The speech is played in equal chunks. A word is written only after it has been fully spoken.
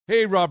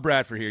Hey, Rob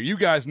Bradford here. You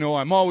guys know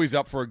I'm always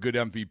up for a good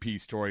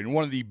MVP story, and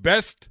one of the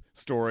best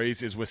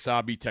stories is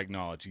Wasabi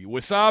Technology.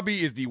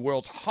 Wasabi is the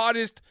world's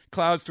hottest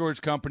cloud storage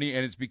company,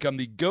 and it's become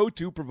the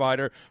go-to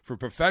provider for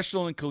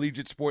professional and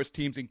collegiate sports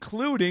teams,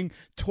 including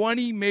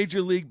 20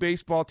 Major League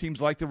Baseball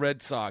teams like the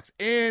Red Sox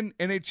and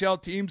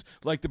NHL teams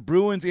like the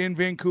Bruins and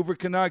Vancouver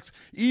Canucks.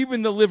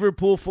 Even the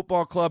Liverpool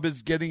Football Club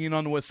is getting in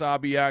on the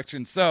Wasabi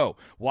action. So,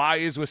 why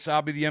is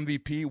Wasabi the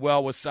MVP?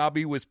 Well,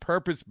 Wasabi was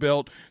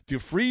purpose-built to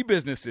free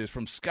businesses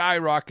from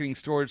skyrocketing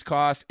storage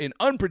costs and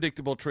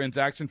unpredictable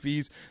transaction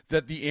fees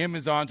that the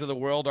Amazons of the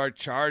world are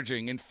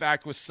charging. In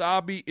fact,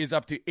 Wasabi is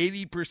up to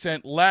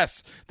 80%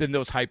 less than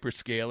those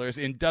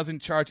hyperscalers and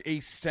doesn't charge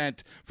a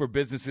cent for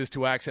businesses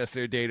to access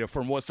their data.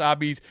 From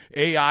Wasabi's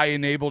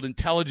AI-enabled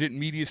intelligent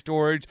media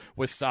storage,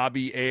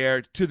 Wasabi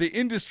Air, to the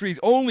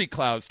industry's only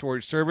cloud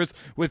storage service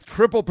with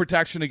triple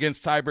protection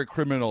against cyber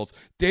criminals,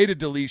 data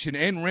deletion,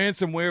 and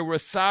ransomware,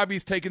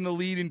 Wasabi's taken the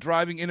lead in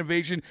driving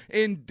innovation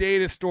in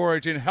data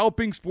storage and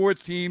helping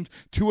sports teams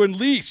to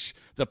unleash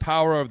the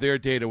power of their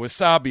data.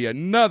 Wasabi,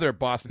 another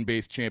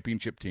Boston-based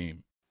championship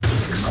team.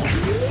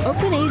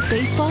 Oakland A's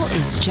baseball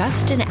is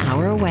just an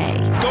hour away.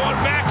 Going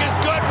back is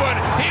Goodwin.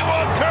 He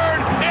will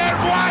turn and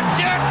watch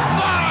it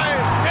fly.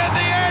 And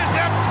the A's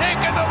have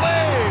taken the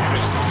lead.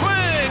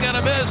 Swing and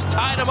a miss.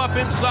 Tied him up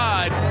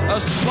inside. A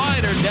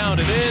slider down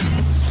and in.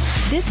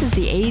 This is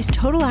the A's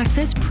Total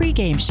Access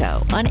pregame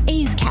show on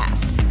A's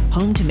Cast,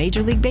 home to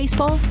Major League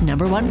Baseball's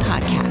 #1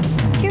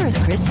 podcast. Here is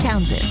Chris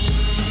Townsend.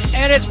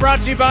 And it's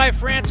brought to you by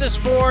Francis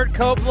Ford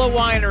Coppola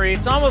Winery.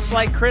 It's almost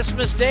like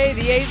Christmas Day.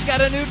 The A's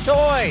got a new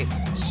toy.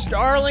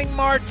 Starling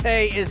Marte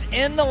is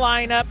in the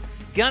lineup,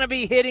 going to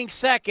be hitting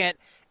second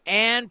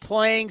and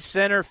playing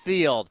center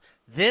field.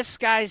 This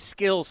guy's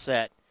skill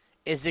set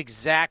is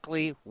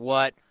exactly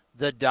what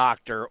the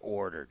doctor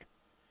ordered.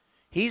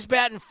 He's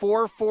batting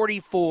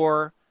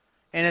 .444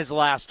 in his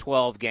last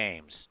 12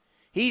 games.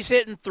 He's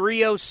hitting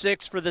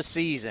 .306 for the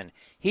season.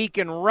 He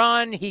can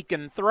run, he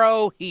can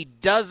throw, he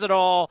does it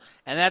all,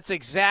 and that's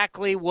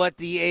exactly what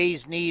the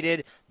A's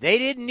needed. They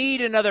didn't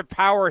need another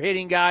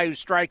power-hitting guy who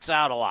strikes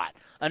out a lot,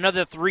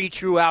 another 3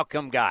 true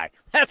outcome guy.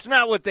 That's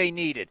not what they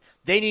needed.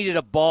 They needed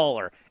a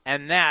baller,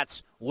 and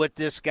that's what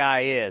this guy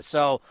is.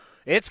 So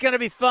it's going to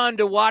be fun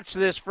to watch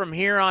this from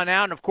here on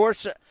out, and of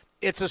course,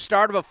 it's a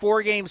start of a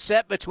 4-game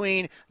set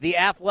between the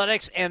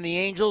Athletics and the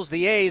Angels.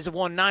 The A's have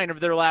won 9 of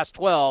their last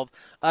 12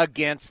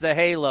 against the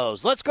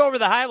Halos. Let's go over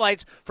the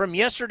highlights from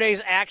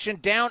yesterday's action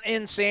down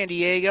in San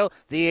Diego.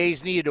 The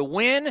A's needed to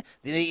win.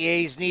 The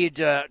A's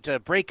needed to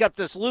break up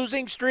this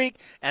losing streak,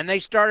 and they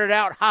started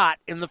out hot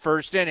in the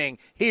first inning.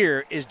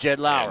 Here is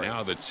Jed Lowry. And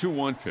now the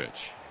 2-1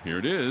 pitch. Here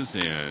it is,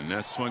 and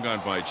that's swung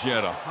on by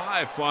Jed. A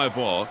high fly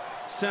ball,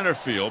 center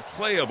field,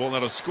 playable.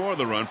 That'll score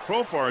the run.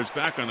 Profar is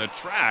back on the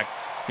track.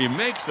 He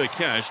makes the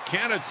catch.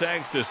 Canada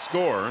tags to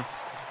score,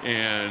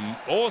 and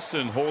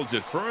Olsen holds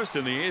it first,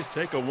 and the A's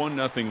take a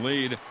 1-0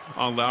 lead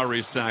on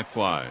Lowry's sac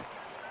fly.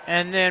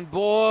 And then,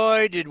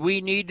 boy, did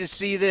we need to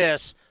see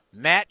this.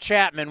 Matt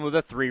Chapman with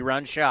a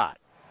 3-run shot.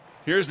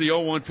 Here's the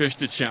 0-1 pitch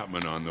to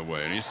Chapman on the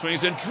way, and he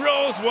swings and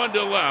drills one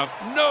to left,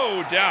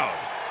 no doubt.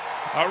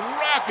 A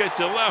rocket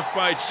to left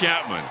by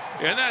Chapman,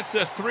 and that's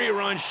a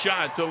 3-run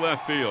shot to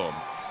left field.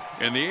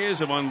 And the A's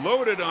have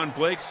unloaded on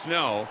Blake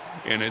Snell,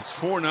 and it's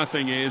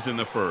 4-0 A's in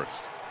the first.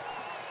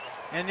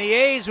 And the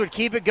A's would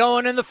keep it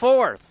going in the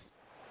fourth.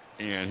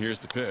 And here's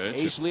the pitch.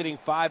 A's leading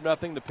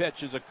 5-0. The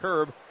pitch is a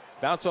curve.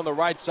 Bounce on the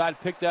right side,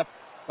 picked up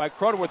by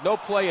Cronenworth. No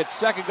play at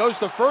second. Goes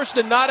to first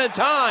and not in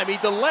time. He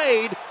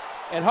delayed,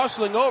 and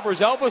hustling over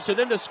is Elvis, and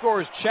in to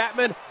score is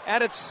Chapman,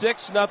 and it's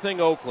 6-0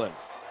 Oakland.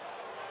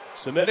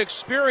 Some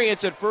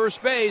inexperience at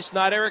first base.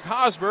 Not Eric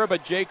Hosmer,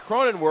 but Jay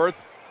Cronenworth.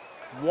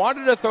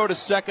 Wanted to throw to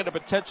second to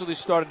potentially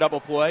start a double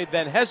play,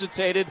 then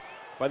hesitated.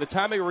 By the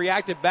time he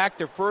reacted back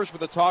to first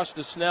with a toss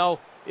to Snell,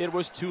 it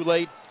was too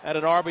late at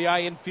an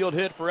RBI infield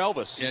hit for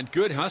Elvis. And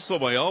good hustle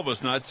by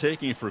Elvis, not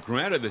taking for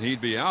granted that he'd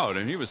be out,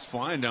 and he was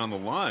flying down the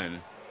line.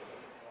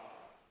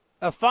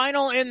 A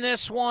final in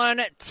this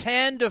one,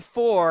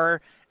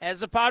 10-4,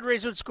 as the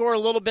Padres would score a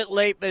little bit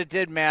late, but it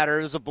didn't matter.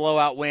 It was a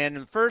blowout win.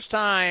 And the first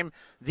time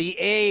the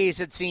A's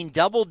had seen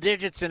double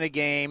digits in a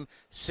game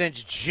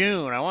since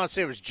June. I want to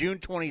say it was June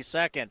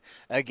 22nd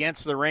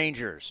against the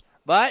Rangers.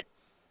 But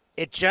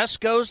it just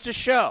goes to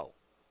show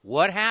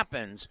what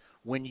happens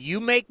when you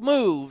make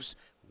moves,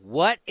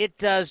 what it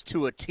does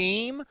to a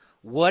team,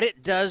 what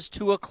it does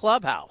to a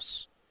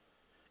clubhouse.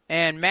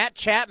 And Matt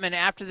Chapman,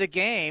 after the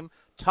game,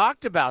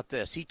 talked about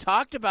this. He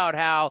talked about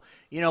how,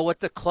 what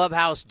the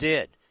clubhouse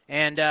did.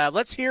 And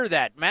let's hear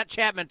that. Matt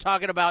Chapman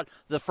talking about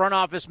the front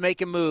office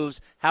making moves,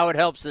 how it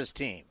helps this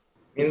team.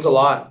 It means a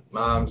lot.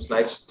 It's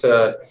nice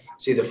to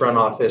see the front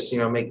office,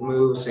 make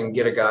moves and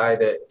get a guy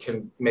that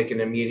can make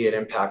an immediate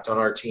impact on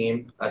our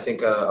team. I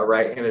think a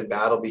right-handed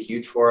bat will be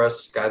huge for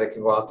us, a guy that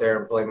can go out there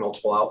and play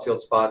multiple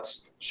outfield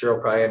spots. Sure,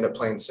 he'll probably end up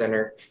playing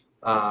center.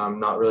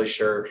 Not really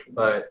sure,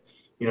 but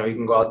he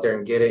can go out there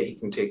and get it. He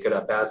can take good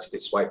at bats. He can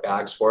swipe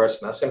bags for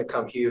us, and that's going to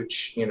come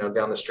huge,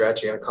 down the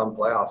stretch. You're going to come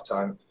playoff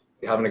time.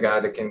 having a guy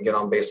that can get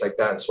on base like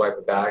that and swipe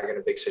a bag in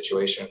a big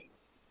situation.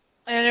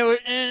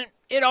 And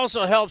it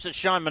also helps that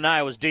Sean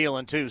Manaea was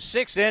dealing, too.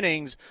 6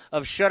 innings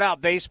of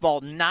shutout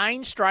baseball,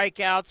 9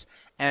 strikeouts,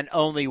 and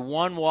only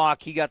 1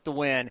 walk. He got the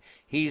win.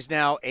 He's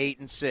now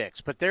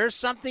 8-6. But there's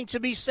something to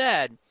be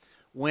said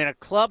when a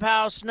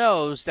clubhouse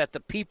knows that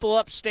the people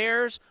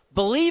upstairs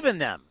believe in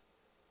them.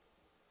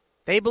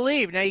 They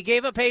believe. Now, he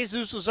gave up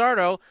Jesus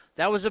Luzardo.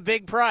 That was a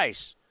big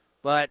price.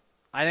 But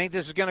I think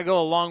this is going to go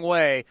a long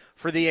way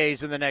for the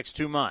A's in the next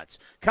 2 months.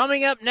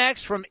 Coming up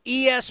next from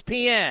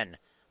ESPN,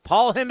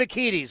 Paul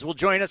Hembekides will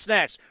join us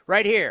next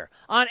right here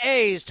on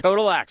A's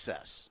Total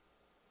Access.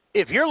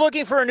 If you're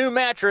looking for a new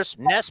mattress,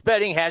 Nest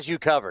Bedding has you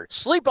covered.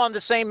 Sleep on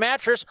the same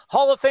mattress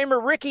Hall of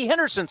Famer Ricky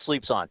Henderson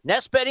sleeps on.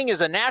 Nest Bedding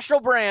is a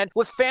national brand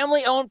with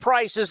family-owned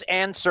prices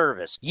and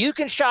service. You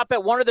can shop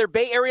at one of their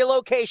Bay Area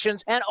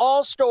locations, and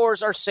all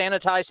stores are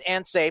sanitized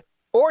and safe.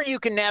 Or you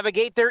can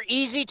navigate their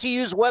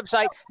easy-to-use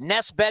website,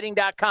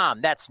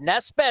 nestbedding.com. That's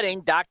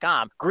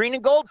nestbedding.com. Green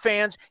and gold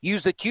fans,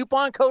 use the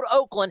coupon code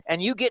Oakland,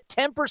 and you get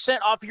 10%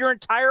 off your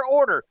entire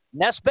order.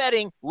 Nest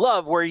Bedding,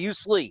 love where you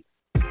sleep.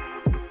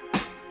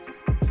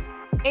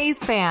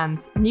 A's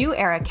fans, New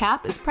Era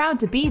Cap is proud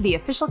to be the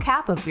official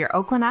cap of your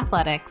Oakland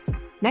Athletics.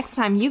 Next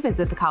time you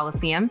visit the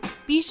Coliseum,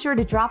 be sure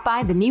to drop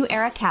by the New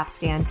Era Cap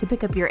stand to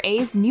pick up your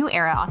A's New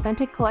Era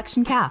Authentic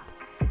Collection cap.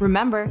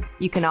 Remember,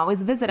 you can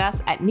always visit us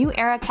at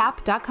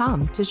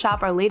neweracap.com to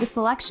shop our latest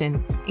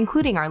selection,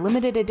 including our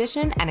limited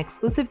edition and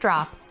exclusive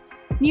drops.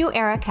 New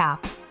Era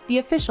Cap, the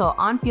official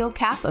on-field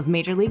cap of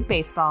Major League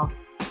Baseball.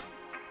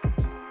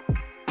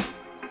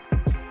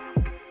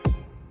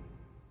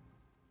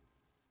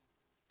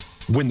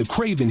 When the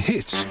craving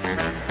hits,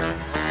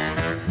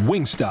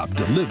 Wingstop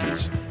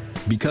delivers.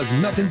 Because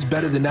nothing's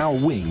better than our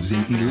wings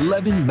in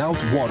 11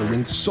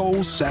 mouth-watering,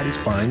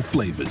 soul-satisfying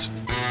flavors.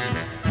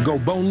 Go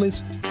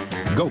boneless,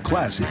 go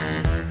classic,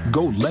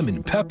 go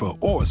lemon pepper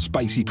or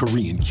spicy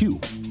Korean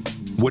Q.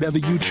 Whatever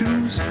you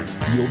choose,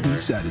 you'll be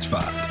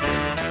satisfied.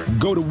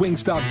 Go to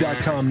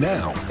Wingstop.com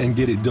now and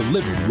get it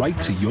delivered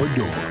right to your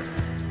door.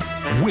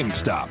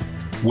 Wingstop,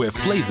 where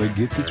flavor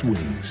gets its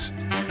wings.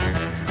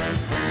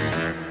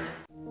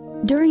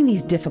 During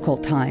these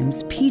difficult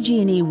times,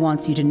 PG&E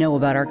wants you to know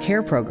about our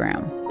CARE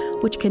program,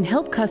 which can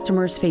help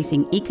customers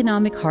facing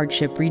economic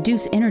hardship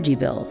reduce energy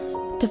bills.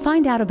 To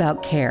find out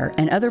about CARE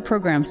and other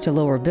programs to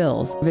lower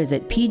bills,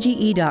 visit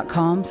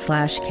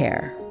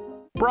pge.com/care.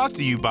 Brought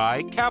to you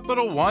by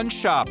Capital One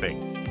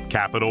Shopping.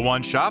 Capital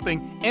One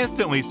Shopping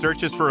instantly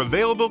searches for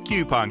available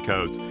coupon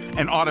codes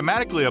and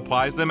automatically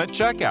applies them at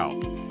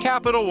checkout.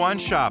 Capital One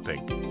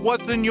Shopping.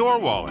 What's in your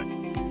wallet?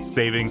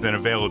 Savings and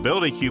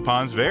availability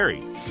coupons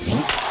vary.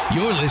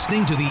 You're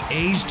listening to the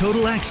A's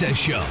Total Access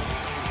Show.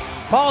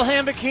 Paul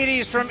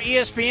Hembekides from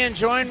ESPN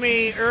joined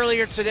me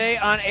earlier today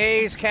on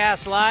A's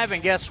Cast Live,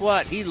 and guess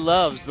what? He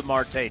loves the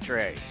Marte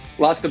trade.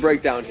 Lots to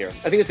break down here.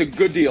 I think it's a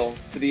good deal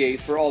for the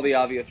A's for all the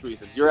obvious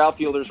reasons. Your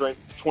outfielders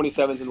ranked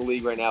 27th in the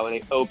league right now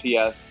in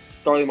OPS.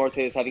 Starling Marte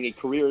is having a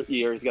career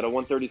year. He's got a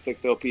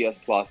 136 OPS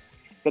plus.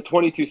 Got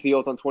 22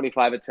 steals on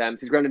 25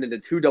 attempts. He's grounded into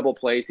 2 double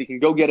plays. He can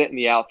go get it in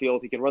the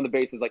outfield. He can run the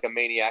bases like a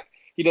maniac.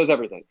 He does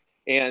everything.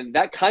 And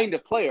that kind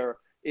of player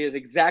is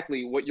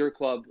exactly what your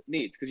club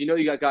needs. Because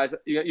you got guys,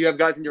 you have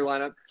guys in your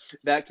lineup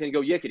that can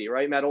go yickety,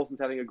 right? Matt Olson's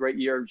having a great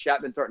year.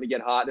 Chapman's starting to get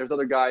hot. There's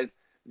other guys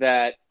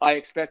that I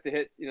expect to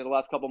hit, the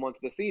last couple months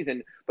of the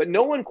season, but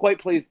no one quite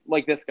plays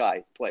like this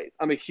guy plays.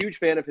 I'm a huge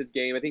fan of his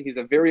game. I think he's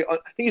an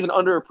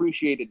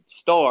underappreciated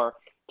star,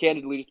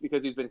 candidly, just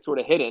because he's been sort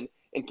of hidden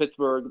in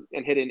Pittsburgh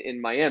and hidden in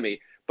Miami.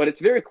 But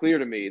it's very clear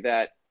to me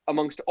that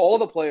amongst all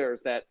the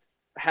players that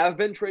have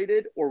been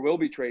traded or will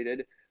be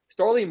traded,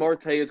 Starling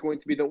Marte is going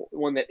to be the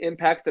one that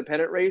impacts the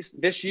pennant race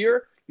this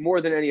year more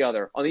than any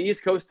other. On the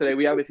East Coast today,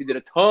 we obviously did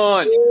a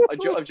ton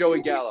of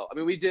Joey Gallo. I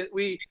mean, we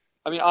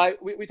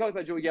talked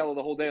about Joey Gallo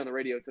the whole day on the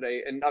radio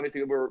today, and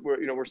obviously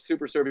we're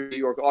super serving the New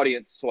York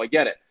audience, so I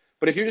get it.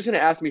 But if you're just going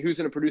to ask me who's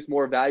going to produce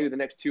more value the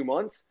next 2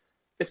 months,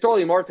 it's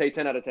Starling Marte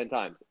 10 out of 10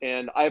 times.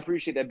 And I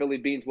appreciate that Billy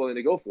Beane's willing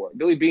to go for it.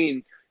 Billy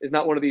Beane is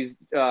not one of these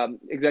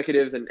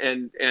executives,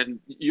 and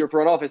your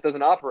front office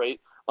doesn't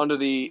operate under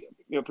the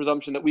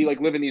presumption that we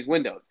live in these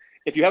windows.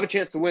 If you have a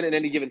chance to win in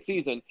any given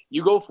season,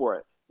 you go for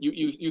it.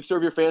 You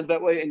serve your fans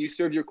that way, and you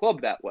serve your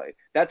club that way.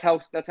 That's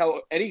how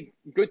any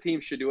good team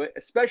should do it,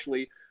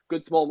 especially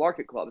good small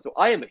market clubs. So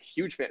I am a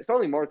huge fan.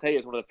 Starling Marte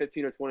is one of the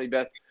 15 or 20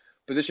 best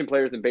position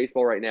players in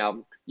baseball right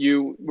now.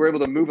 You were able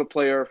to move a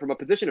player from a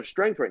position of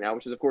strength right now,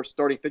 which is, of course,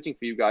 starting pitching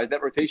for you guys.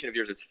 That rotation of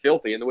yours is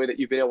filthy, and the way that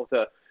you've been able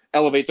to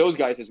elevate those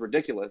guys is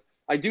ridiculous.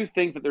 I do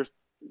think that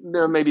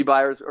there may be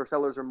buyers or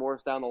sellers or more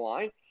down the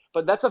line,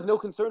 but that's of no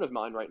concern of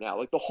mine right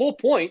now. The whole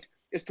point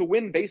is to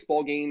win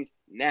baseball games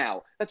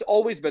now. That's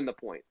always been the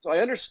point. So I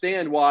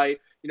understand why,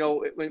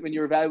 when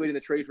you're evaluating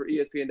the trade for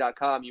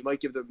ESPN.com, you might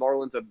give the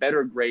Marlins a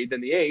better grade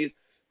than the A's,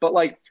 but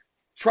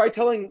try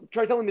telling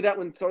me that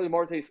when Starling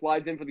Marte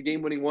slides in for the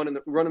game-winning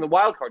run in the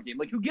wild card game.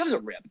 Who gives a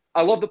rip?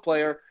 I love the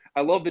player.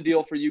 I love the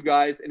deal for you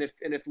guys. And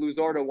if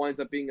Luzardo winds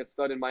up being a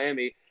stud in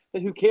Miami,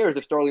 then who cares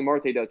if Starling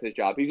Marte does his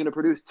job? He's going to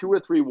produce 2 or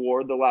 3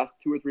 WAR the last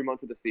 2 or 3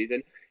 months of the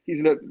season.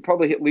 He's going to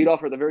probably hit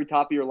leadoff at the very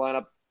top of your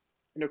lineup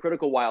in a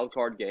critical wild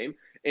card game.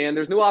 And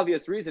there's no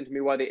obvious reason to me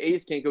why the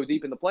A's can't go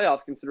deep in the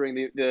playoffs, considering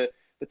the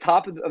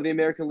top of the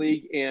American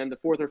League and the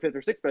 4th or 5th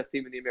or 6th best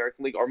team in the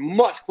American League are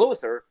much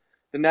closer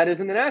than that is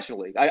in the National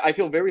League. I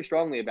feel very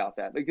strongly about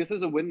that. Like, this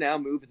is a win now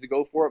move, it's a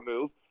go for it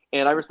move.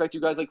 And I respect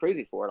you guys like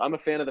crazy for it. I'm a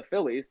fan of the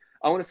Phillies.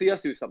 I want to see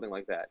us do something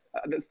like that.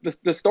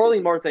 The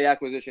Starling Marte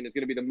acquisition is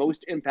going to be the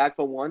most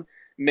impactful one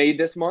made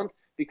this month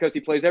because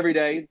he plays every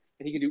day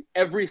and he can do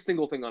every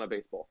single thing on a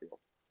baseball field.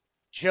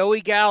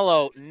 Joey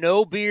Gallo,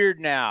 no beard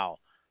now.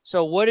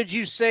 So what did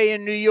you say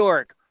in New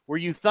York? Were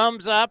you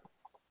thumbs up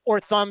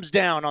or thumbs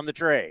down on the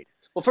trade?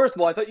 Well, first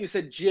of all, I thought you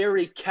said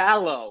Jerry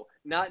Callo,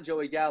 not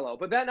Joey Gallo.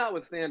 But that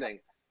notwithstanding,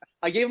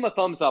 I gave him a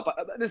thumbs up.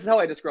 This is how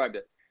I described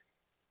it.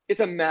 It's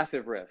a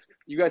massive risk.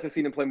 You guys have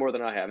seen him play more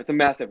than I have. It's a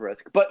massive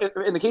risk. But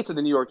in the case of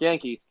the New York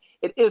Yankees,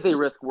 it is a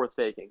risk worth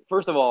taking.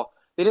 First of all,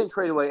 they didn't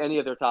trade away any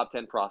of their top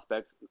 10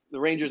 prospects. The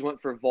Rangers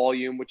went for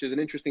volume, which is an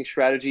interesting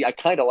strategy. I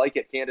kind of like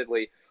it,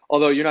 candidly,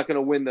 although you're not going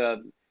to win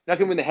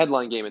the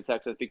headline game in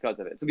Texas because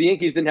of it. So the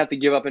Yankees didn't have to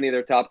give up any of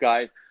their top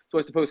guys. So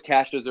I suppose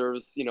Cash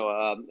deserves,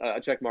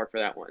 a check mark for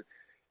that one.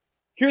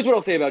 Here's what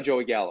I'll say about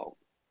Joey Gallo.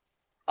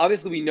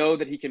 Obviously, we know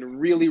that he can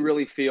really,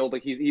 really field.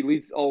 Like he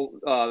leads all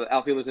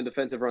outfielders in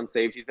defensive run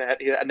saves. He had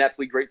an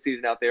absolutely great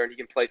season out there, and he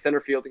can play center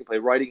field. He can play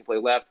right. He can play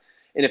left.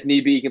 And if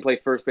need be, he can play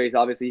first base.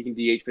 Obviously, he can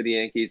DH for the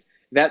Yankees.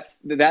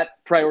 That's a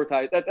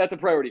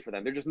priority for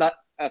them. They're just not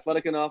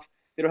athletic enough.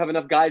 They don't have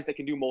enough guys that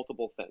can do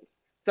multiple things.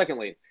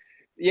 Secondly,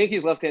 the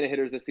Yankees' left-handed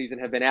hitters this season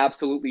have been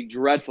absolutely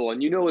dreadful.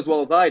 And you know as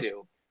well as I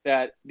do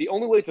that the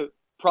only way to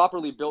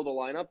properly build a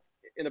lineup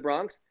in the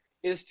Bronx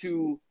is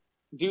to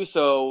do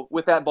so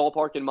with that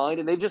ballpark in mind,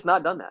 and they've just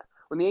not done that.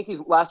 When the Yankees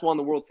last won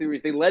the World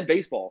Series, they led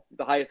baseball with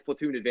the highest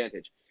platoon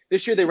advantage.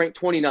 This year, they ranked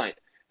 29th.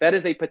 That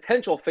is a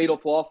potential fatal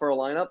flaw for a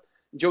lineup.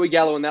 Joey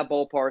Gallo in that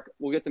ballpark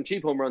will get some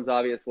cheap home runs,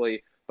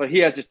 obviously, but he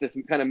has just this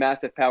kind of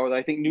massive power that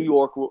I think New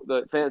York,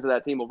 the fans of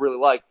that team will really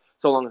like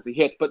so long as he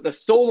hits. But the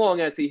so long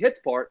as he hits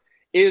part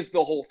is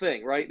the whole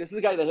thing, right? This is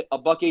a guy that hit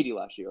 $180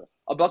 last year,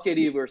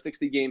 $180 over a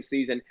 60-game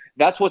season.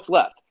 That's what's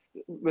left.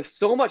 With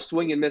so much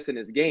swing and miss in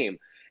his game,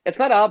 it's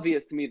not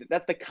obvious to me that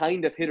that's the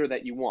kind of hitter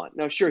that you want.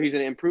 Now, sure, he's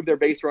going to improve their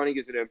base running,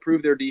 he's going to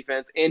improve their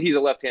defense, and he's a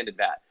left-handed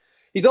bat.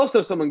 He's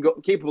also someone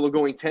capable of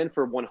going 10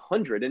 for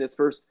 100 in his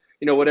first,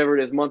 whatever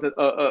it is, month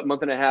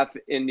and a half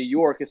in New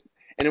York.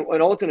 And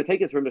all it's going to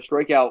take is for him to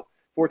strike out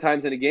 4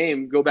 times in a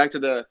game, go back to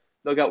the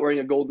dugout wearing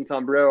a golden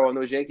sombrero, and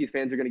those Yankees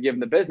fans are going to give him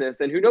the business.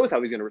 And who knows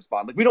how he's going to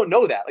respond? Like, we don't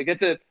know that. Like,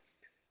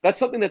 that's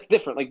something that's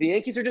different. Like, the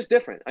Yankees are just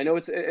different. I know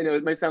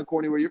it might sound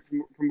corny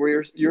from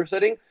where you're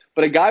sitting,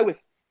 but a guy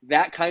with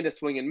that kind of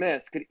swing and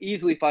miss could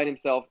easily find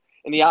himself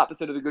in the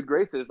opposite of the good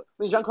graces.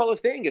 I mean, Giancarlo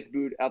Stanton gets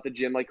booed out the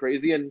gym like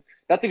crazy, and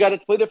that's a guy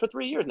that's played there for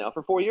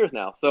 4 years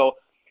now. So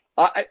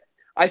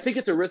I think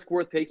it's a risk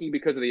worth taking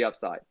because of the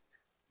upside.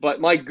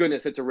 But my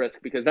goodness, it's a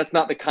risk because that's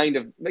not the kind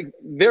of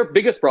their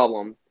biggest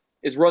problem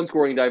is run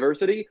scoring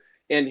diversity,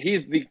 and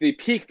he's the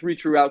peak 3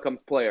 true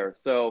outcomes player.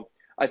 So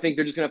I think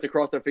they're just gonna have to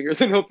cross their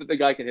fingers and hope that the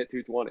guy can hit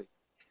 220.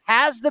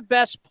 Has the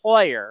best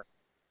player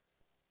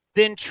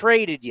been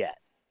traded yet?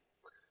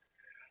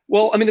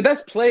 Well, I mean, the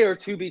best player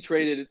to be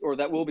traded or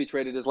that will be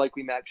traded is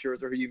likely Max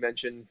Scherzer, who you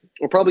mentioned,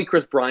 or probably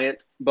Chris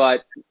Bryant.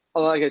 But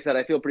like I said,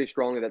 I feel pretty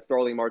strongly that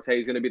Starling Marte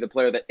is going to be the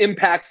player that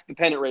impacts the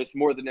pennant race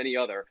more than any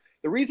other.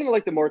 The reason I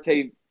like the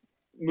Marte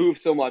move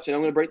so much, and I'm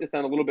going to break this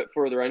down a little bit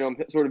further, I know I'm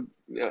sort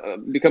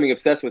of becoming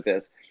obsessed with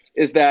this,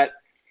 is that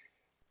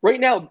right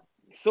now,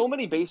 so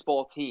many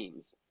baseball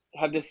teams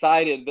have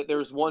decided that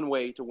there's one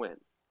way to win.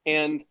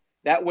 And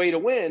that way to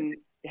win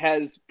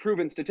has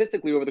proven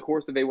statistically over the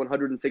course of a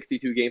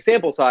 162-game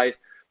sample size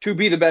to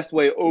be the best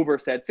way over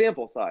said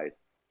sample size.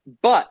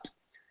 But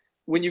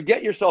when you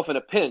get yourself in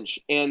a pinch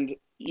and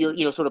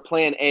your sort of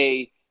plan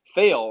A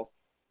fails,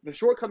 the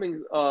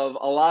shortcoming of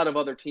a lot of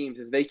other teams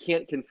is they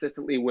can't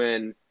consistently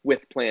win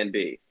with plan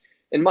B.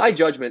 In my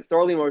judgment,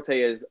 Starling Marte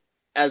is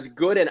as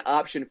good an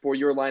option for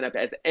your lineup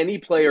as any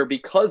player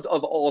because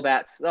of all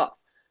that stuff.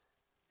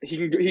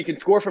 He can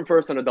score from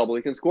first on a double.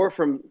 He can score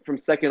from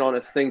second on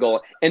a single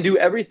and do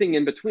everything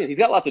in between. He's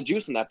got lots of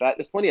juice in that bat.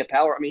 There's plenty of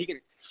power. I mean, he can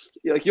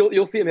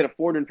you'll see him hit a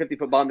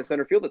 450-foot bomb to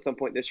center field at some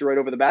point this year right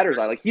over the batter's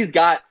eye. Like, he's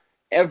got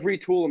every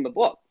tool in the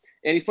book,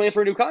 and he's playing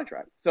for a new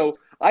contract. So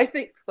I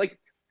think, like,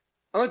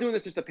 I'm not doing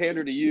this just to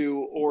pander to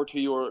you or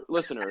to your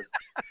listeners.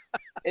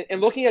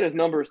 And looking at his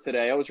numbers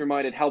today, I was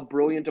reminded how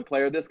brilliant a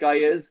player this guy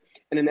is,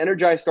 and an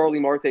energized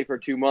Starling Marte for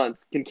 2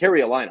 months can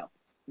carry a lineup.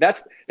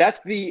 That's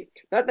not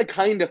the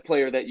kind of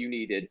player that you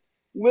needed.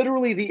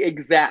 Literally the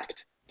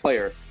exact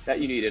player that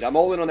you needed. I'm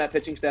all in on that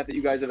pitching staff that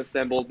you guys have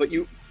assembled, but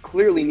you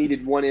clearly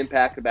needed one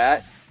impact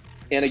bat.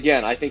 And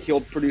again, I think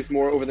he'll produce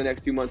more over the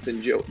next 2 months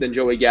than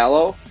Joey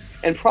Gallo,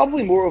 and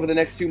probably more over the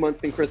next 2 months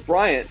than Chris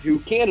Bryant, who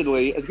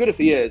candidly, as good as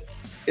he is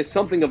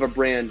something of a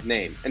brand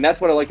name. And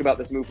that's what I like about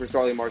this move for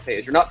Starling Marte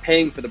is you're not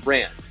paying for the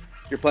brand,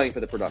 you're playing for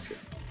the production.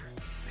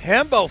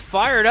 Hembo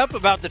fired up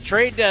about the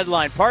trade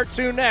deadline. Part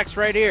 2 next,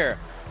 right here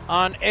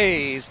on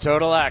A's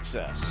Total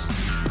Access.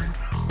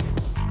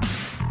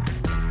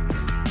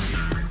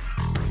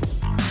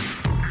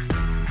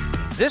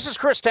 This is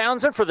Chris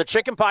Townsend for the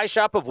Chicken Pie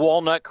Shop of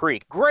Walnut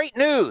Creek. Great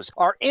news!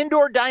 Our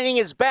indoor dining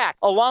is back,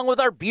 along with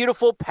our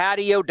beautiful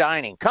patio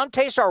dining. Come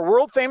taste our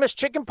world-famous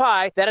chicken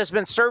pie that has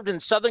been served in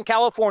Southern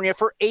California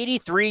for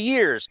 83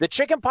 years. The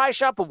Chicken Pie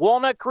Shop of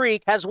Walnut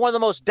Creek has one of the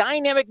most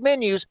dynamic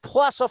menus,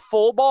 plus a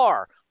full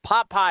bar.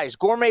 Pot pies,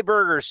 gourmet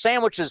burgers,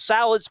 sandwiches,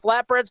 salads,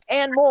 flatbreads,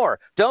 and more.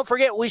 Don't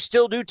forget, we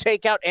still do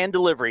takeout and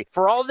delivery.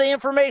 For all the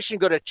information,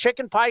 go to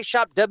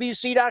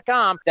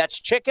chickenpieshopwc.com. That's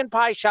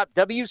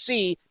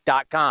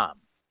chickenpieshopwc.com.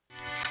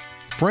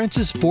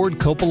 Francis Ford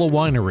Coppola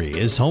Winery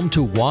is home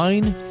to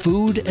wine,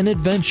 food, and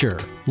adventure.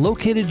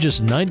 Located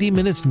just 90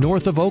 minutes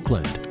north of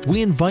Oakland,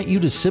 we invite you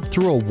to sip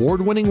through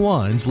award-winning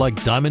wines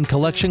like Diamond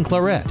Collection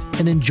Claret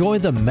and enjoy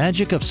the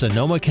magic of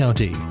Sonoma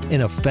County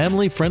in a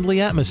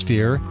family-friendly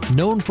atmosphere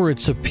known for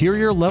its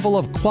superior level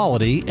of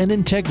quality and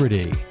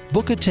integrity.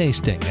 Book a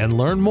tasting and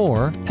learn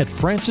more at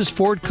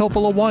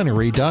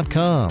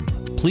francisfordcoppolawinery.com.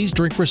 Please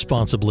drink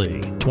responsibly.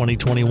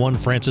 2021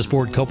 Francis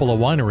Ford Coppola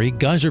Winery,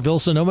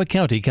 Geyserville, Sonoma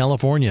County,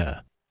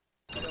 California.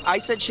 I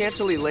said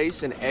Chantilly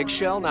lace and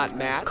eggshell, not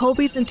matte.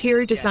 Colby's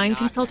interior design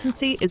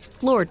consultancy is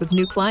floored with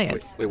new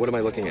clients. Wait, what am I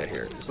looking at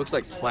here? This looks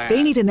like plaid.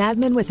 They need an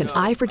admin with an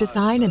eye for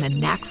design and a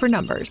knack for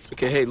numbers.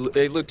 Okay, hey,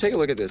 look, take a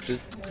look at this.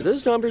 Do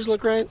those numbers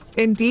look right?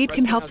 Indeed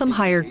can help them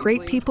hire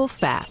great people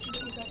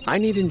fast. I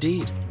need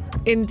Indeed.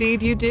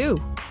 Indeed you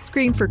do.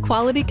 Screen for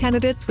quality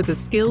candidates with the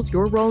skills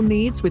your role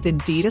needs with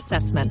Indeed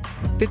assessments.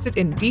 Visit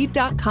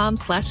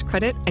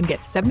Indeed.com/credit and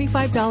get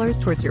 $75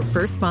 towards your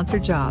first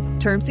sponsored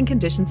job. Terms and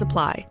conditions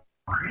apply.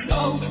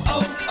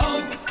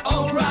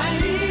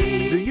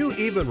 O'Reilly. Do you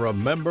even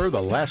remember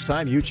the last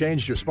time you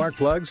changed your spark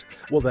plugs?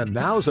 Well, then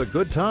now's a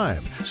good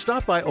time.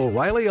 Stop by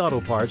O'Reilly Auto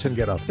Parts and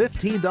get a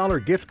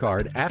 $15 gift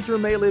card after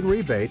mail-in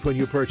rebate when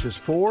you purchase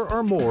 4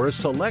 or more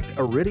select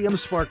Iridium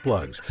spark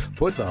plugs.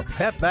 Put the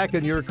pep back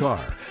in your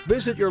car.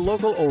 Visit your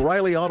local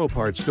O'Reilly Auto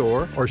Parts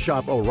store or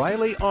shop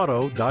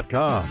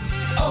O'ReillyAuto.com.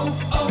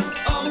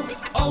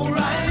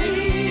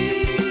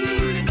 O'Reilly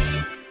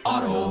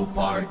Auto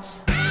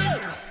Parts.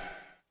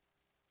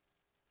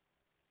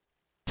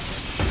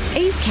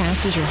 A's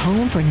Cast is your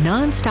home for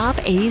non-stop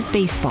A's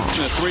baseball.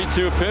 The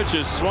 3-2 pitch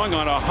is swung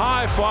on a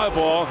high fly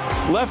ball.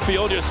 Left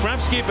field,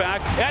 Yastrzemski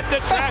back at the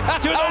track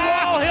to the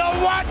wall.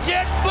 He'll watch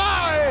it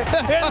fly.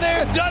 And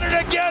they've done it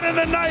again in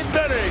the 9th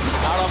inning.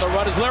 Out on the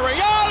run is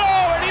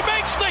Liriano, and he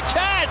makes the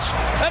catch.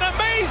 An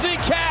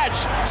amazing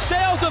catch.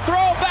 Sails the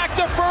throw back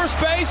to first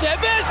base, and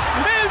this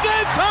is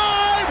in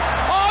time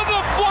on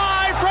the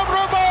fly from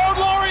Ramon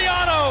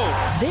Laureano.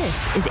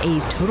 This is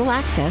A's Total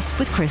Access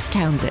with Chris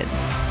Townsend.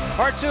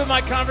 Part 2 of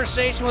my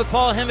conversation with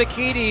Paul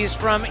Hembekides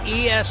from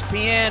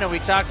ESPN, and we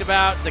talked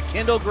about the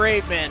Kendall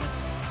Graveman,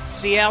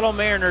 Seattle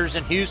Mariners,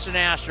 and Houston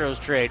Astros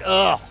trade.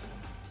 Ugh.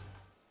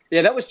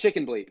 Yeah, that was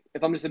chicken bleed,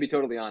 if I'm just to be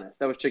totally honest.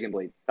 That was chicken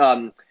bleed.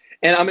 And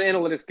I'm an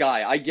analytics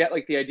guy. I get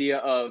like the idea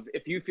of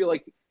if you feel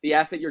like the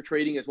asset you're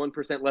trading is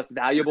 1% less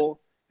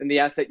valuable than the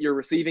asset you're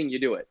receiving, you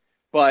do it.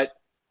 But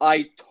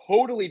I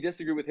totally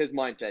disagree with his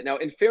mindset. Now,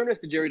 in fairness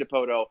to Jerry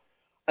Dipoto,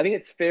 I think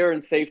it's fair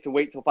and safe to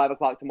wait till 5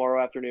 o'clock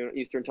tomorrow afternoon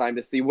Eastern time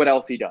to see what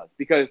else he does,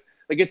 because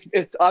like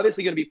it's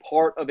obviously going to be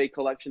part of a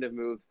collection of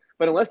moves.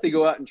 But unless they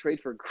go out and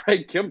trade for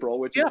Greg Kimbrell,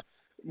 which is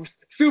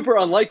super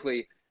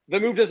unlikely,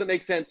 the move doesn't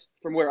make sense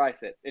from where I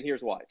sit. And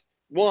here's why.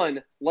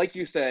 One, like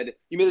you said,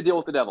 you made a deal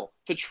with the devil.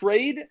 To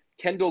trade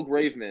Kendall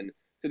Graveman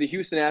to the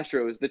Houston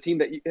Astros, the team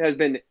that has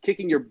been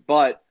kicking your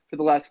butt for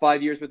the last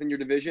 5 years within your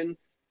division,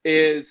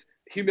 is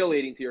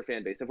humiliating to your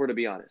fan base, if we're to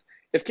be honest.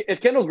 If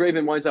Kendall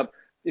Graveman winds up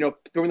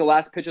during the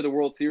last pitch of the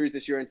World Series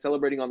this year and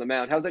celebrating on the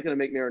mound, how's that going to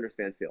make Mariners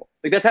fans feel?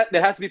 Like that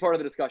has to be part of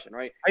the discussion,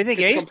 right? I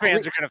think A's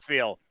fans are going to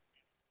feel.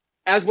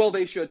 As well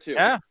they should too.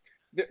 Yeah.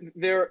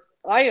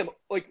 I am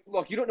like,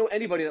 look, you don't know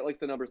anybody that likes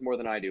the numbers more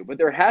than I do, but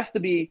there has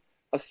to be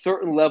a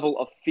certain level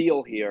of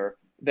feel here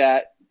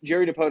that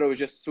Jerry Dipoto is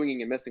just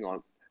swinging and missing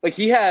on. Like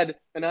he had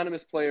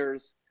anonymous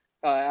players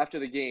after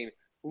the game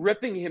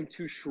ripping him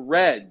to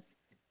shreds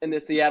in the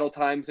Seattle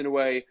Times in a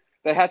way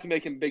that had to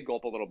make him big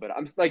gulp a little bit.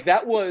 I'm just, like,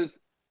 that was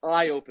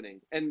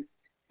eye-opening. And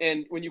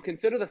when you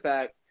consider the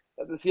fact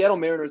that the Seattle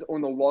Mariners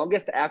own the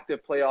longest active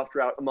playoff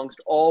drought amongst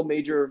all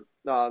major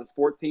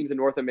sport teams in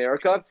North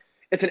America,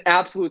 it's an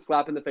absolute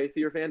slap in the face to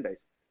your fan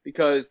base,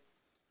 because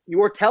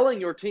you are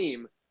telling your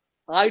team,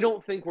 I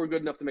don't think we're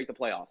good enough to make the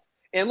playoffs.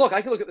 And look,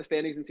 I can look at the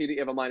standings and see that you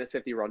have a minus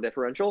 50 run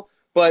differential,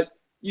 but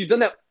you've done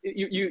that.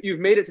 You've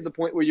made it to the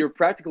point where you're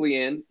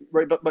practically in,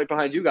 right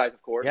behind you guys,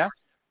 of course,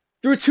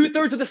 through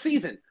 2/3 of the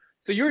season.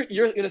 So you're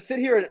going to sit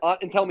here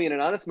and tell me in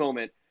an honest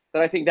moment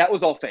that I think that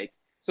was all fake.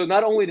 So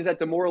not only does that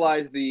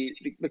demoralize the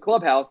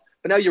clubhouse,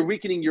 but now you're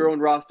weakening your own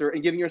roster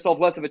and giving yourself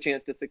less of a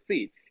chance to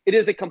succeed. It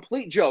is a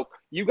complete joke.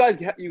 You guys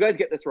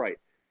get this right.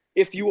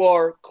 If you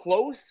are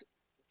close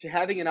to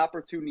having an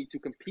opportunity to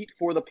compete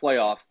for the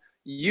playoffs,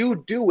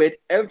 you do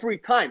it every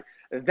time.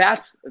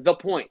 That's the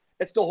point.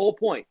 It's the whole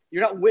point.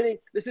 You're not winning.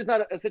 This is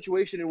not a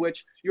situation in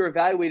which you're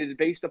evaluated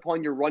based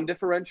upon your run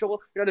differential.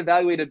 You're not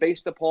evaluated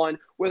based upon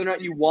whether or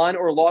not you won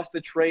or lost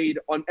the trade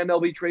on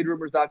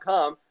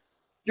MLBTradeRumors.com.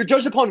 You're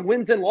judged upon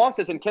wins and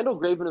losses, and Kendall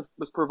Graveman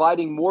was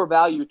providing more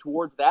value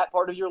towards that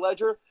part of your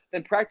ledger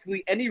than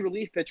practically any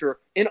relief pitcher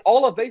in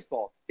all of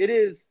baseball. It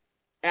is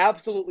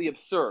absolutely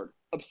absurd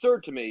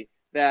to me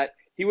that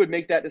he would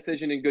make that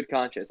decision in good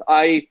conscience.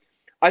 I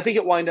think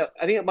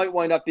it might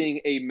wind up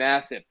being a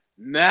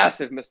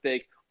massive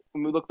mistake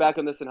when we look back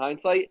on this in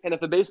hindsight. And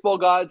if the baseball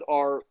gods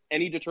are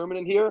any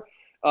determinant here,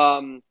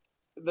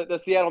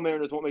 the Seattle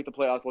Mariners won't make the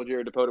playoffs while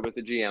Jerry Dipoto was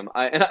the GM.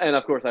 And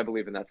of course, I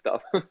believe in that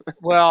stuff.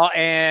 Well,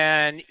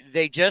 and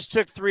they just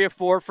took 3 or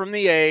 4 from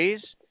the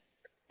A's,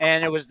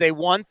 and they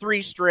won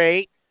 3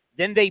 straight.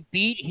 Then they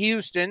beat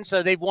Houston,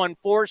 so they've won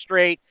 4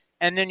 straight.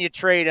 And then you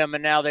trade them,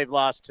 and now they've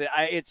lost 2.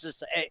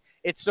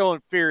 It's so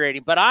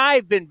infuriating. But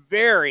I've been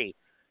very,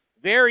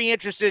 very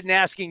interested in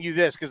asking you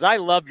this because I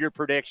love your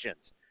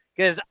predictions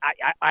because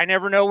I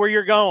never know where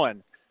you're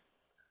going.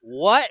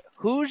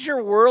 Who's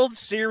your World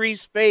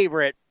Series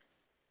favorite?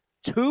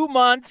 2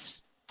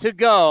 months to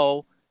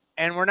go,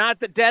 and we're not at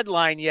the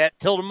deadline yet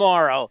till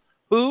tomorrow.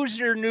 Who's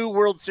your new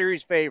World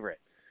Series favorite?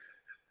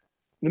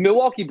 The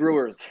Milwaukee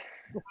Brewers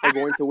are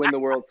going to win the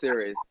World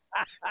Series.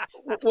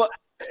 What?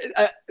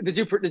 Did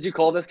you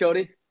call this,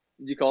 Cody?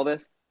 Did you call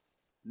this?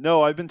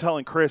 No, I've been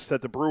telling Chris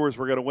that the Brewers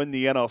were going to win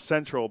the NL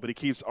Central, but he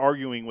keeps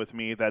arguing with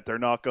me that they're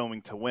not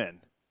going to win.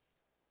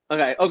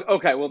 Okay.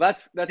 Well,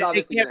 that's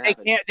obviously going to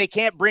happen. They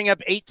can't bring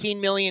up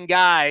 18 million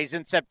guys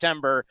in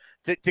September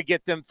to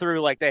get them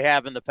through like they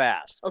have in the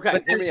past.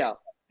 Okay, hear me out.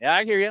 Yeah,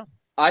 I hear you.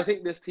 I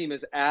think this team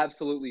is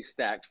absolutely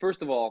stacked.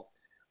 First of all,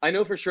 I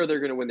know for sure they're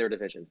going to win their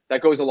division.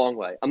 That goes a long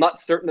way. I'm not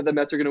certain that the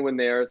Mets are going to win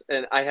theirs,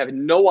 and I have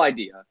no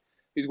idea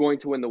who's going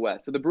to win the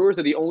West. So the Brewers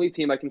are the only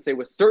team I can say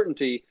with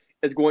certainty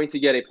is going to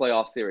get a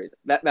playoff series.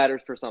 That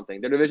matters for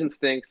something. Their division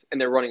stinks,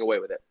 and they're running away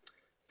with it.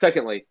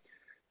 Secondly,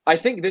 I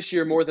think this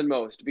year more than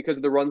most, because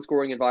of the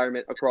run-scoring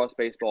environment across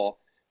baseball,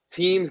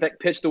 teams that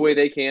pitch the way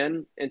they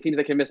can and teams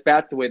that can miss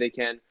bats the way they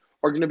can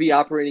are going to be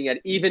operating at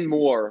even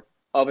more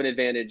of an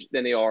advantage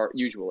than they are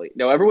usually.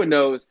 Now, everyone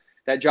knows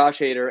that Josh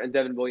Hader and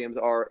Devin Williams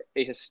are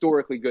a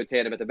historically good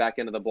tandem at the back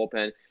end of the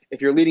bullpen.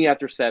 If you're leading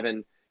after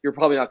 7, you're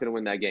probably not going to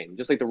win that game.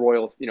 Just like the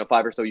Royals,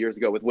 5 or so years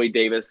ago with Wade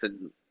Davis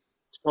and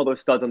all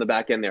those studs on the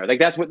back end there. Like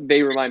that's what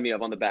they remind me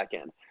of on the back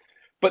end.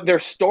 But their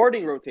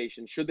starting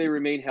rotation, should they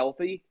remain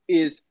healthy,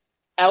 is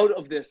out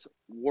of this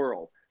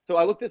world. So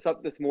I looked this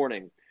up this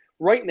morning.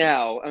 Right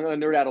now, I'm going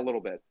to nerd out a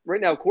little bit.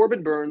 Right now,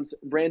 Corbin Burns,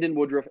 Brandon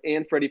Woodruff,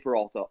 and Freddie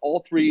Peralta,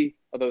 all 3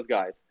 of those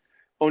guys,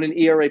 own an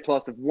ERA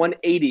plus of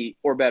 180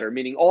 or better,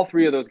 meaning all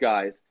 3 of those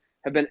guys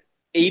have been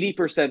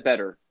 80%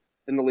 better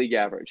than the league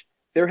average.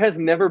 There has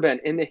never been,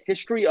 in the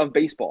history of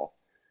baseball,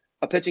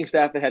 a pitching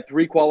staff that had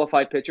 3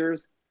 qualified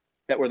pitchers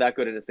that were that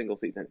good in a single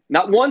season.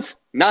 Not once,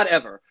 not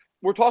ever.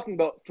 We're talking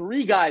about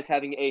 3 guys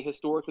having a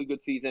historically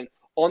good season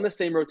on the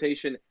same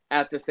rotation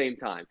at the same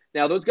time.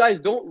 Now, those guys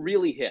don't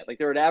really hit. Like,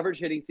 they're an average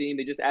hitting team.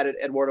 They just added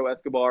Eduardo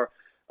Escobar.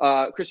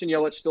 Christian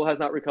Yelich still has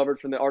not recovered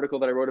from the article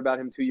that I wrote about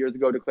him 2 years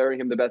ago,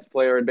 declaring him the best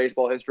player in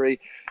baseball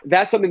history.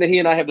 That's something that he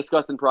and I have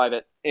discussed in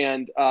private,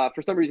 and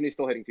for some reason he's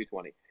still hitting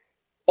 220.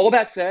 All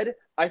that said,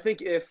 I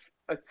think if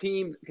a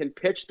team can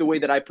pitch the way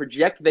that I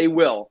project they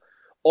will,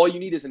 all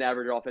you need is an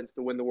average offense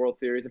to win the World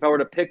Series. If I were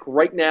to pick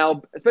right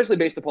now, especially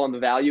based upon the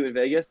value in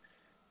Vegas,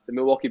 the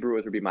Milwaukee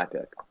Brewers would be my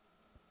pick.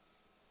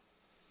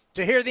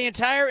 To hear the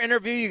entire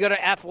interview, you go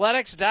to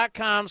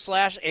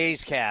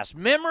athletics.com/A'sCast.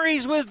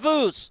 Memories with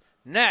Voos.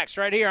 Next,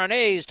 right here on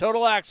A's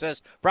Total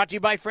Access, brought to you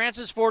by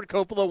Francis Ford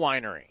Coppola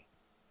Winery.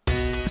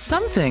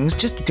 Some things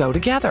just go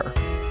together.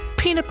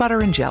 Peanut butter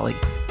and jelly,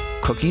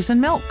 cookies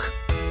and milk,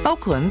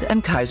 Oakland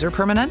and Kaiser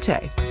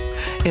Permanente.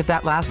 If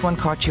that last one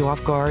caught you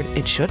off guard,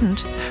 it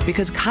shouldn't,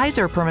 because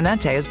Kaiser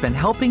Permanente has been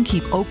helping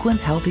keep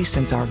Oakland healthy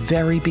since our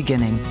very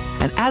beginning.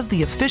 And as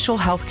the official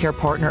healthcare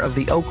partner of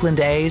the Oakland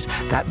A's,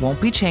 that won't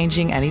be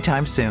changing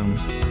anytime soon.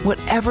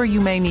 Whatever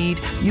you may need,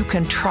 you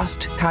can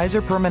trust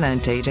Kaiser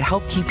Permanente to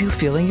help keep you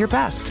feeling your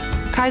best.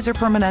 Kaiser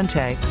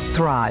Permanente.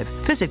 Thrive.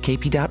 Visit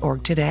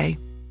kp.org today.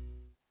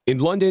 In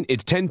London,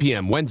 it's 10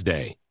 p.m.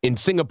 Wednesday. In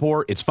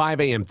Singapore, it's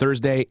 5 a.m.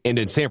 Thursday. And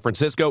in San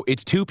Francisco,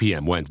 it's 2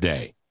 p.m.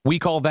 Wednesday. We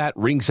call that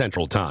Ring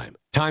Central Time.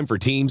 Time for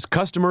teams,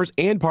 customers,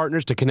 and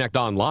partners to connect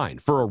online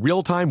for a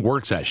real-time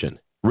work session.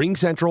 Ring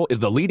Central is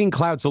the leading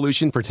cloud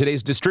solution for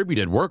today's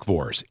distributed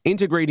workforce,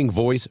 integrating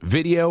voice,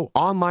 video,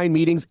 online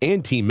meetings,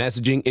 and team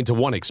messaging into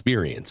one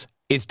experience.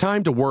 It's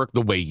time to work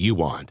the way you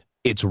want.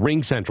 It's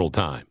Ring Central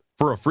Time.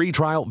 For a free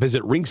trial,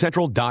 visit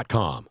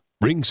ringcentral.com.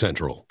 Ring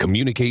Central.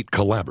 Communicate,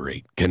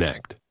 collaborate,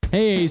 connect.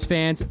 Hey A's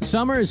fans,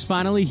 summer is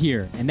finally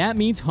here, and that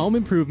means home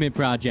improvement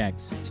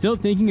projects. Still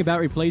thinking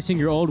about replacing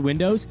your old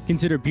windows?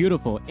 Consider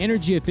beautiful,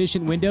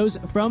 energy-efficient windows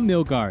from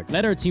Milgard.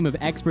 Let our team of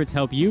experts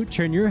help you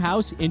turn your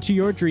house into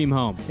your dream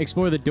home.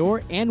 Explore the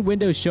door and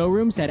window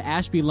showrooms at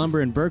Ashby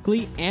Lumber in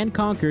Berkeley and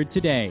Concord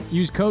today.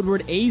 Use code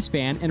word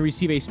A'sFan and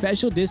receive a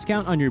special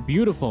discount on your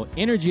beautiful,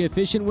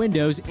 energy-efficient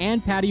windows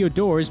and patio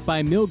doors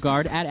by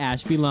Milgard at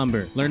Ashby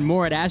Lumber. Learn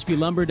more at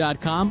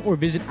ashbylumber.com or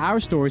visit our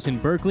stores in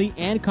Berkeley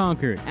and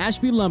Concord.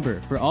 Ashby Lumber,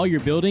 for all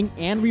your building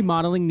and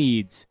remodeling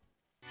needs.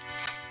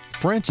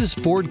 Francis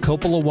Ford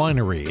Coppola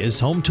Winery is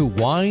home to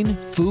wine,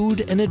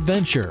 food, and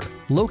adventure.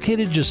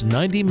 Located just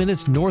 90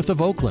 minutes north of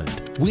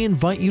Oakland, we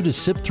invite you to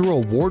sip through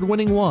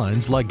award-winning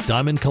wines like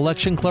Diamond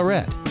Collection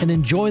Claret and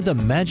enjoy the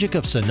magic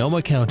of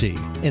Sonoma County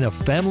in a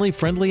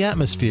family-friendly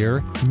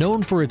atmosphere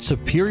known for its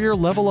superior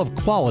level of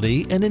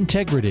quality and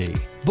integrity.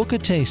 Book a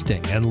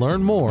tasting and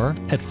learn more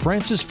at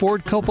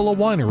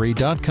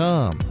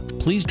francisfordcoppolawinery.com.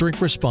 Please drink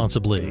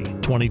responsibly.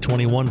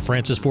 2021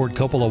 Francis Ford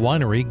Coppola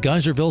Winery,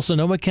 Geyserville,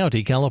 Sonoma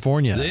County,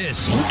 California.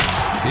 This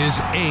is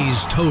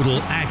A's Total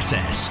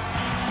Access.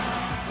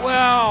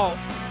 Well,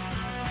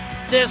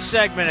 this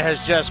segment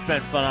has just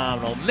been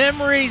phenomenal.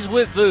 Memories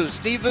with Vuce.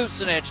 Steve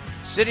Vucinich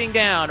sitting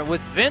down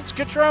with Vince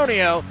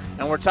Cotroneo,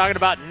 and we're talking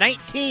about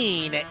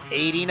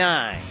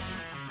 1989.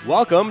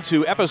 Welcome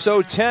to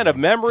episode 10 of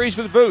Memories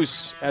with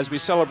Vuce as we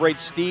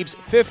celebrate Steve's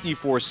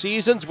 54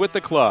 seasons with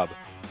the club.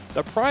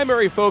 The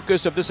primary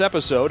focus of this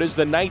episode is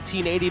the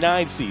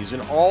 1989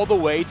 season all the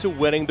way to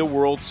winning the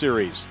World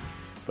Series.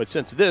 But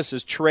since this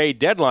is trade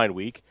deadline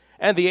week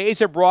and the A's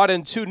have brought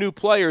in 2 new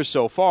players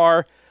so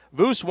far,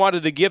 Vuce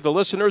wanted to give the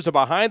listeners a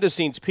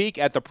behind-the-scenes peek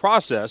at the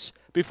process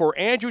before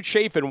Andrew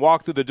Chafin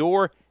walked through the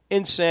door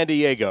in San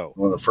Diego.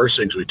 One of the first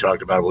things we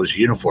talked about was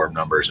uniform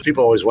numbers.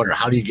 People always wonder,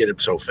 how do you get them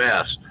so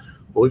fast?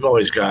 Well, we've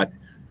always got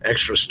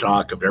extra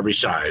stock of every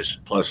size,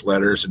 plus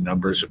letters and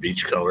numbers of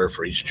each color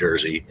for each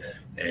jersey.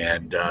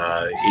 And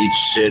each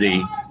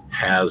city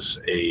has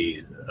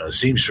a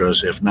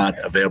seamstress, if not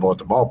available at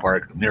the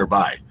ballpark,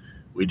 nearby.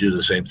 We do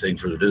the same thing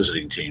for the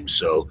visiting team.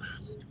 So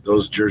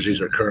those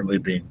jerseys are currently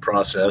being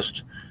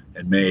processed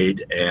and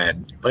made.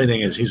 And the funny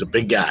thing is, he's a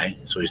big guy,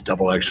 so he's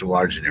double extra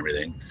large and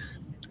everything.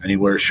 And he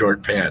wears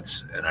short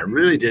pants. And I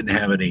really didn't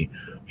have any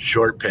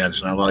short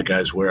pants. Not a lot of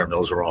guys wear them.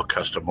 Those are all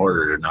custom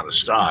ordered and not a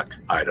stock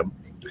item.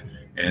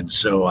 And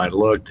so I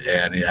looked,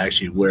 and he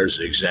actually wears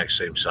the exact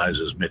same size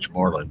as Mitch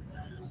Moreland.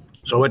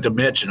 So I went to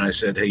Mitch, and I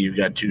said, hey, you've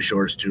got 2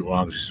 shorts, 2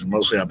 longs. He said,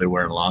 mostly I've been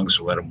wearing longs,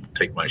 so let him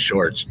take my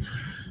shorts.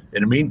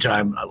 In the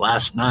meantime,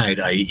 last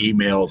night I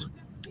emailed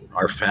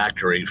our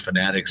factory,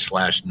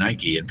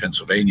 Fanatics/Nike in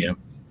Pennsylvania,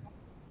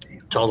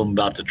 told them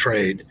about the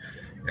trade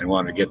and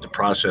wanted to get the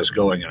process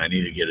going, and I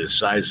need to get his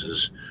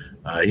sizes.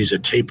 He's a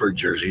tapered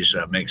jersey, so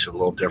that makes it a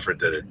little different,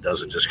 that it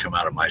doesn't just come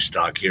out of my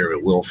stock here.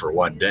 It will for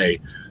one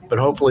day. But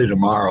hopefully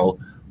tomorrow,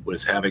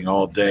 with having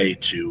all day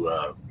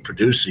to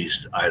produce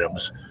these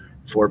items,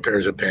 4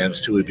 pairs of pants,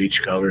 2 of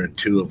each color and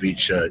 2 of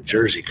each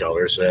jersey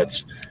color. So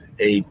that's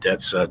 8.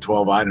 That's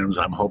 12 items.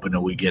 I'm hoping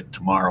that we get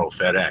tomorrow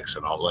FedEx,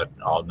 and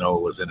I'll know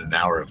within an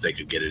hour if they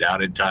could get it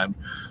out in time.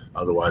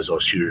 Otherwise, I'll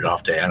shoot it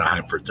off to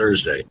Anaheim for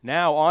Thursday.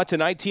 Now on to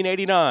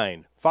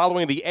 1989.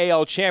 Following the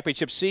AL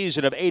championship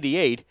season of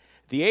 88,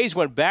 the A's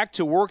went back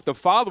to work the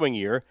following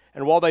year,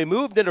 and while they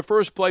moved into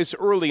first place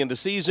early in the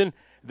season,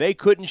 they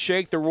couldn't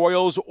shake the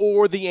Royals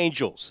or the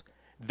Angels.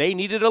 They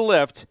needed a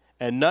lift,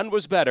 and none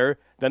was better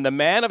than the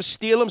man of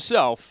steel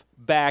himself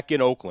back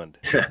in Oakland.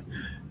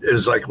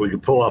 It's like we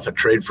could pull off a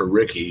trade for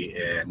Ricky,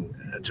 and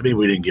to me,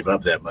 we didn't give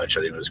up that much.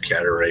 I think it was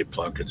Catteray,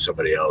 Plunkett,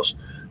 somebody else.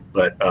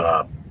 But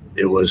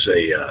it was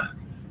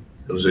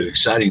an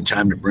exciting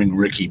time to bring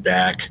Ricky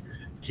back.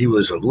 He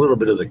was a little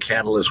bit of the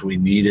catalyst we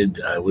needed.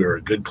 We were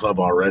a good club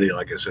already.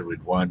 Like I said,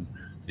 we'd won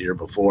the year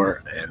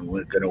before, and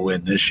we're going to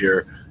win this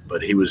year.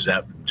 But he was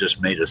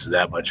just made us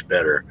that much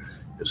better.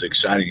 It was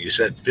exciting. He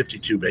said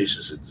 52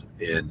 bases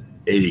in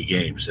 80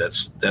 games.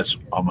 That's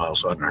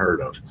almost unheard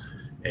of.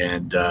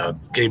 And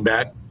came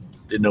back,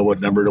 didn't know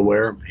what number to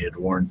wear. He had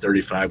worn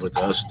 35 with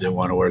us, didn't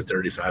want to wear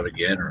 35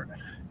 again.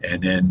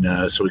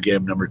 So we gave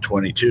him number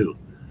 22.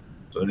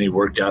 So then he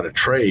worked out a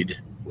trade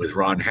with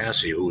Ron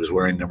Hassey, who was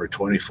wearing number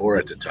 24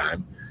 at the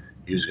time.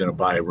 He was going to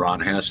buy Ron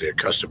Hassey a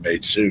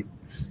custom-made suit.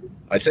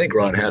 I think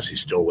Ron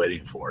Hassey's still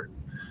waiting for it.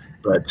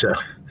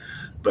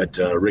 But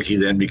Ricky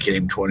then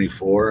became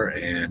 24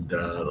 and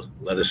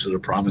led us to the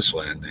promised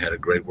land. They had a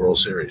great World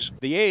Series.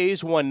 The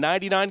A's won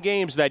 99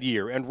 games that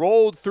year and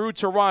rolled through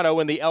Toronto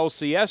in the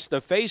LCS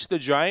to face the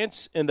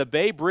Giants in the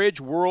Bay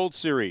Bridge World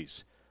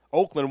Series.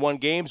 Oakland won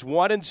games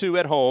 1 and 2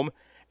 at home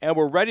and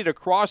were ready to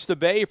cross the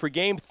Bay for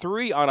Game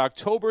 3 on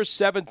October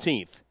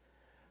 17th.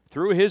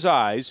 Through his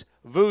eyes,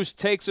 Vuce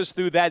takes us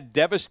through that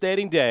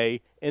devastating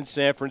day in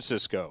San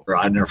Francisco.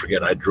 I'll never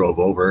forget, I drove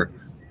over,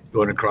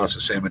 going across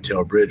the San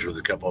Mateo Bridge with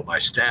a couple of my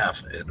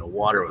staff, and the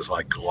water was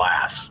like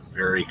glass,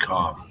 very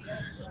calm.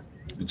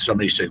 And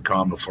somebody said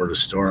calm before the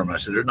storm. I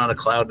said, there's not a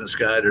cloud in the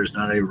sky. There's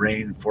not a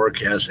rain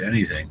forecast,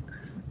 anything.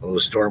 Well, the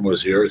storm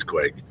was the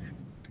earthquake.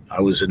 I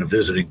was in a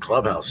visiting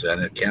clubhouse then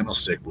at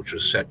Candlestick, which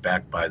was set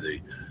back by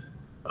the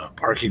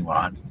parking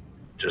lot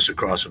just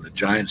across from the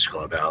Giants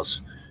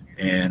clubhouse.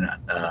 And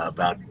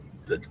about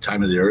the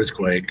time of the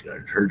earthquake, I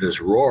heard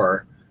this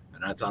roar,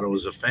 and I thought it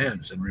was the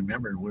fans. And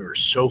remember, we were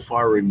so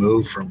far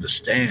removed from the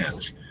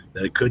stands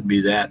that it couldn't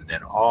be that. And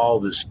then all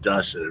this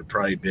dust that had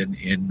probably been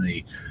in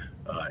the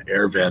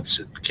air vents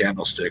at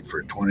Candlestick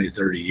for 20,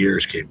 30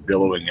 years came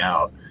billowing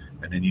out.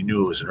 And then you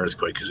knew it was an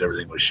earthquake because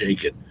everything was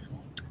shaking.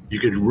 You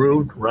could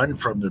run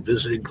from the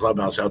visiting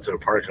clubhouse out to the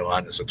parking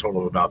lot. It's a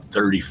total of about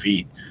 30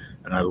 feet.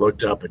 And I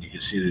looked up, and you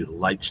could see the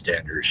light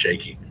standard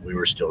shaking. We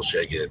were still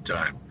shaking at the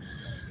time.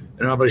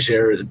 And obviously,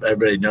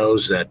 everybody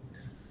knows that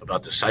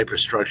about the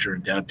Cypress structure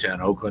in downtown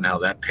Oakland, how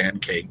that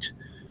pancaked.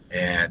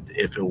 And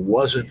if it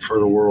wasn't for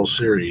the World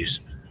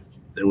Series,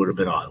 there would have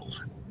been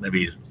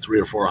maybe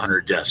 300 or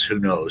 400 deaths. Who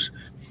knows?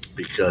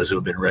 Because it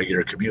would have been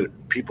regular commute.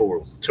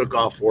 People took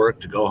off work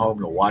to go home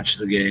to watch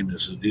the game.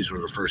 These were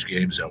the first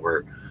games that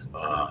were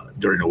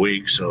during the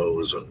week, so it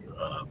was a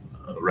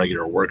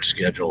regular work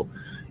schedule.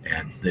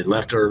 And they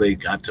left early,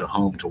 got to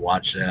home to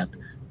watch that,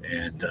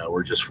 and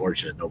we're just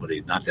fortunate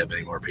not that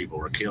many more people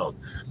were killed.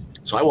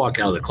 So I walk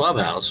out of the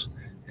clubhouse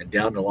and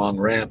down the long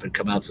ramp and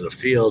come out to the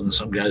field, and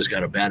some guy's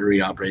got a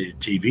battery-operated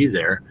TV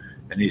there,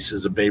 and he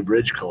says the Bay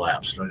Bridge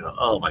collapsed. And I go,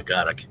 oh, my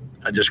God,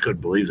 I just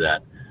couldn't believe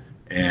that.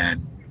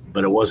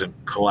 But it wasn't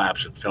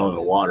collapsed and fell in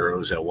the water. It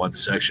was that one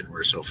section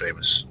we're so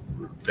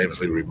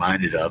famously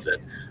reminded of that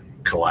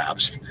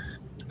collapsed.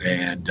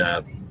 And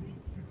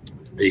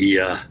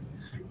the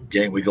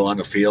game, we go on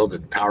the field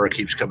and power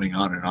keeps coming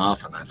on and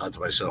off. And I thought to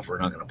myself, we're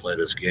not going to play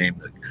this game.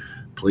 The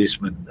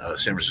policeman,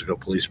 San Francisco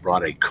police,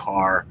 brought a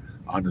car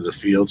onto the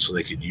field so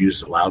they could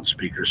use the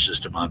loudspeaker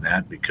system on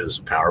that because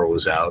the power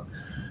was out.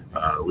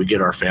 We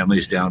get our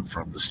families down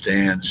from the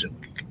stands, and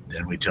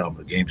then we tell them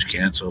the game's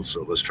canceled,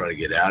 so let's try to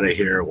get out of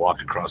here,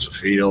 walk across the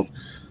field.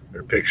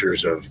 There are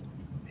pictures of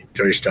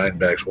Terry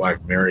Steinbeck's wife,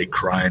 Mary,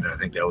 crying. I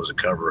think that was a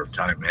cover of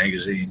Time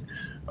magazine.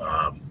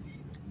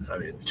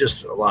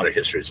 Just a lot of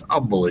history. It's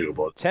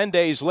unbelievable. 10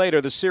 days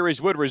later, the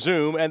series would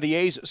resume, and the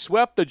A's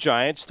swept the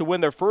Giants to win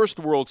their first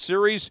World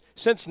Series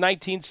since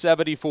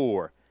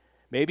 1974.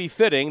 Maybe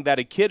fitting that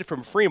a kid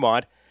from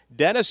Fremont,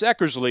 Dennis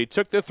Eckersley,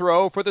 took the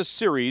throw for the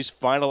series'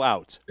 final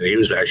out. He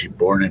was actually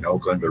born in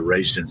Oakland but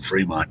raised in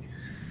Fremont,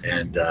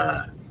 and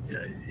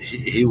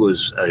he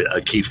was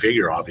a key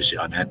figure, obviously,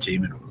 on that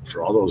team and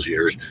for all those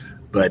years.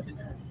 But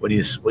when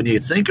you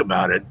think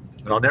about it,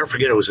 and I'll never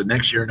forget, it was the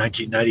next year,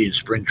 1990, in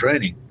spring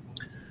training,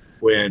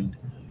 when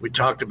we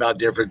talked about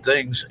different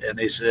things, and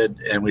they said,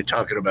 and we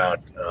talking about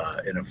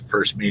in a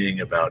first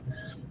meeting about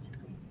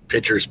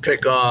pitchers'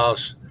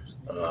 pickoffs,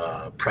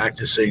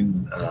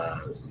 practicing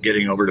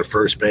getting over to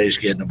first base,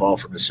 getting the ball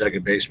from the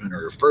second baseman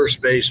or the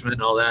first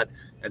baseman, all that.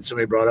 And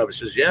somebody brought up and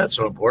says, yeah, it's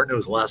so important. It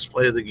was the last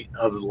play of the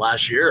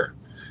last year.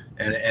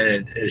 And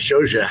it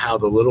shows you how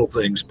the little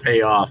things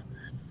pay off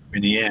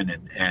in the end.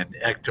 And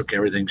Eck took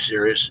everything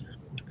serious.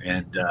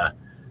 And,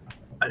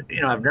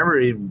 I've never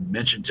even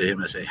mentioned to him,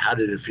 I say, how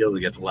did it feel to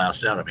get the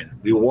last out? I mean,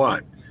 we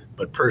won.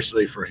 But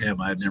personally for him,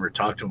 I've never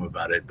talked to him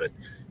about it, but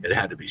it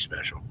had to be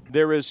special.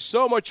 There is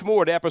so much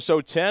more to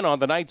Episode 10 on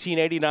the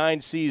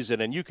 1989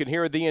 season, and you can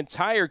hear the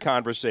entire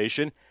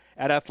conversation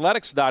at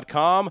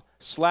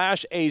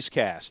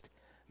athletics.com/A'sCast.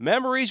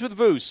 Memories with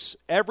Voos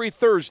every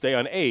Thursday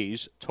on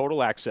A's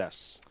Total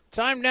Access.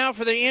 Time now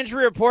for the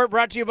injury report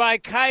brought to you by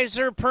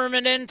Kaiser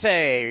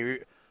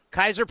Permanente.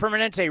 Kaiser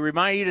Permanente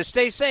remind you to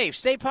stay safe,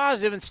 stay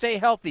positive, and stay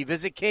healthy.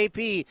 Visit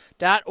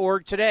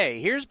kp.org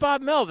today. Here's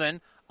Bob Melvin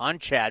on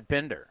Chad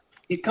Pinder.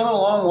 He's coming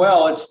along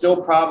well. It's still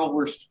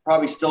probably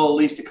still at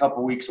least a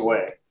couple weeks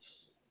away.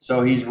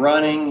 So he's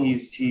running.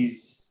 He's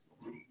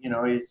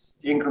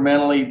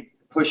incrementally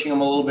pushing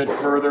him a little bit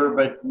further,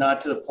 but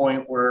not to the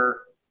point where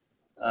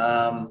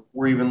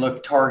we're even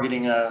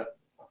targeting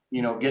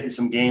getting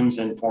some games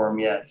in for him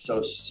yet.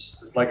 So,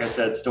 like I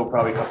said, still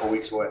probably a couple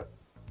weeks away.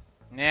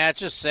 Yeah, it's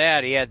just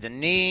sad. He had the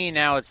knee,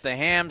 now it's the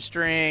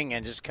hamstring,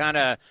 and just kind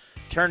of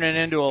turning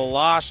into a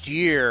lost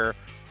year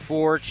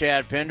for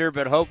Chad Pinder,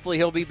 but hopefully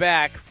he'll be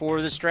back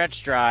for the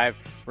stretch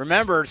drive.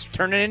 Remember, it's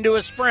turning into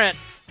a sprint,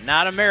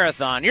 not a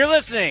marathon. You're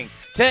listening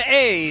to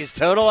A's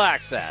Total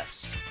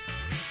Access.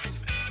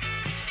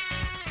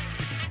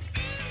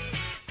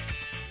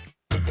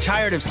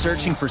 Tired of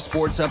searching for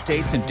sports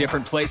updates in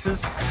different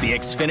places? The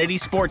Xfinity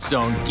Sports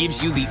Zone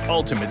gives you the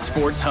ultimate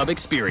sports hub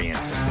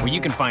experience, where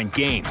you can find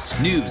games,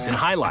 news, and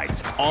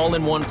highlights all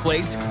in one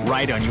place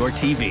right on your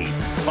TV.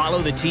 Follow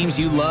the teams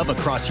you love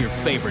across your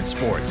favorite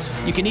sports.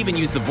 You can even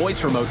use the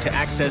voice remote to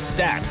access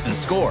stats and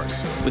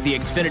scores. With the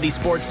Xfinity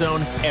Sports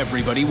Zone,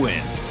 everybody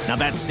wins. Now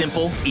that's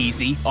simple,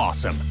 easy,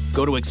 awesome.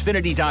 Go to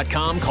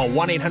Xfinity.com, call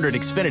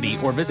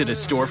 1-800-XFINITY, or visit a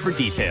store for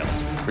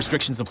details.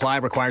 Restrictions apply.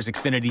 Requires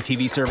Xfinity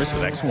TV service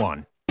with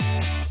X1.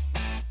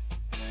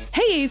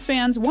 Hey A's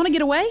fans, want to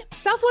get away?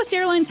 Southwest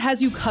Airlines has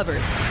you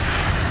covered.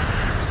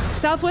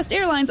 Southwest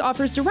Airlines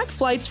offers direct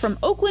flights from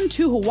Oakland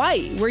to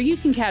Hawaii, where you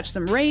can catch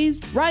some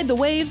rays, ride the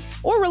waves,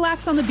 or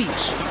relax on the beach.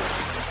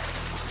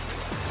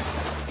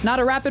 Not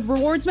a Rapid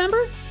Rewards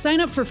member? Sign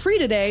up for free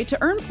today to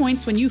earn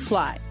points when you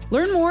fly.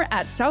 Learn more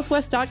at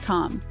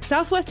southwest.com.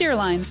 Southwest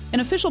Airlines,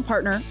 an official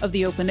partner of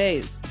the Oakland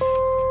A's.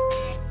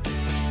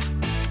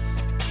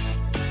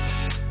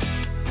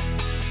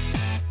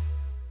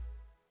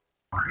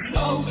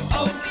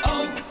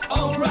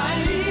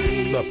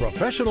 O'Reilly. The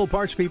professional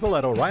parts people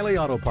at O'Reilly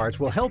Auto Parts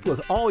will help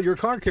with all your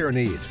car care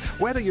needs.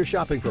 Whether you're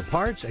shopping for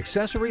parts,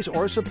 accessories,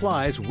 or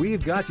supplies,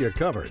 we've got you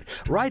covered.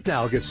 Right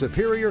now, get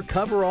Superior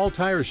Cover-All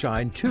Tire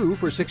Shine 2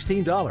 for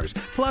 $16.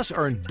 Plus,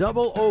 earn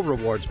double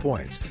O-Rewards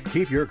points.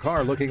 Keep your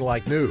car looking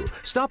like new.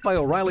 Stop by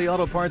O'Reilly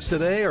Auto Parts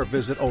today or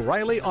visit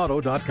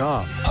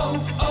O'ReillyAuto.com.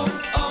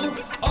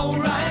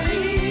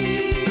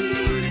 O'Reilly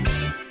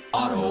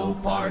Auto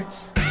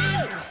Parts.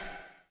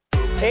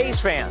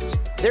 A's fans,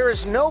 there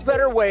is no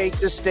better way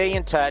to stay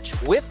in touch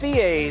with the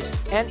A's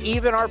and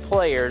even our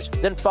players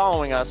than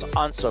following us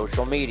on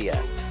social media.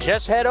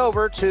 Just head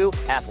over to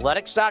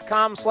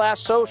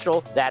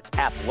athletics.com/social. That's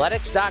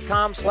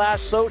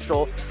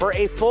athletics.com/social for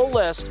a full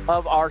list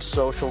of our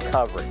social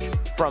coverage,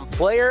 from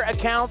player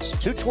accounts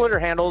to Twitter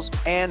handles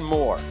and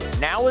more.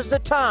 Now is the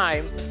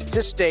time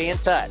to stay in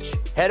touch.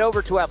 Head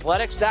over to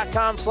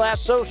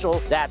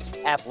athletics.com/social. That's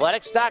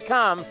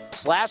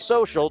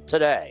athletics.com/social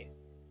today.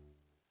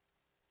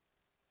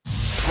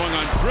 Swung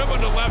on, driven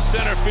to left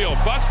center field.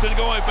 Buxton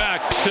going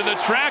back to the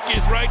track.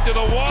 He's right to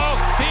the wall.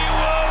 He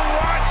will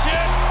watch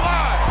it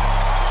fly.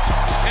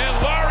 And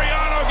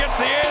Laureano gets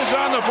the A's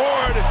on the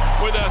board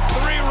with a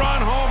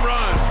 3-run home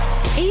run.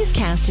 A's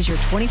Cast is your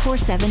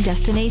 24/7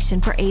 destination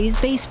for A's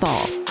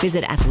baseball.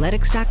 Visit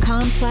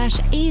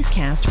athletics.com/A's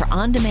Cast for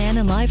on-demand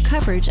and live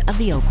coverage of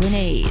the Oakland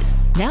A's.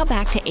 Now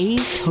back to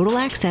A's Total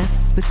Access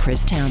with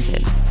Chris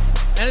Townsend.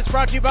 And it's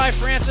brought to you by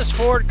Francis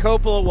Ford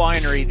Coppola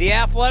Winery. The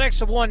Athletics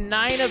have won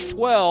 9 of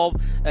 12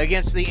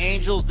 against the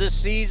Angels this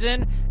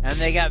season, and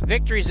they got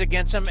victories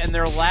against them in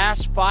their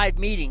last 5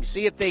 meetings.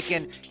 See if they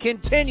can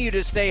continue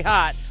to stay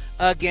hot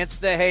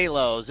against the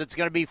Halos. It's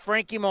going to be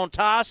Frankie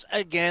Montas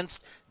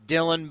against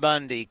Dylan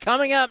Bundy.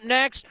 Coming up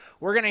next,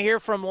 we're going to hear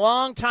from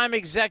longtime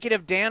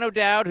executive Dan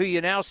O'Dowd, who you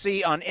now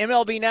see on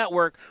MLB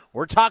Network.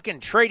 We're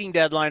talking trading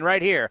deadline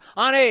right here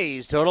on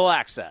A's Total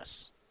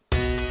Access.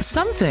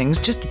 Some things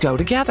just go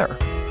together.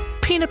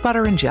 Peanut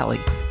butter and jelly,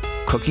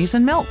 cookies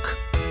and milk,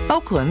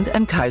 Oakland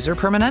and Kaiser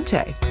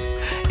Permanente.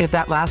 If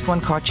that last one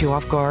caught you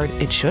off guard,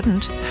 it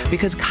shouldn't,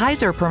 because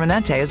Kaiser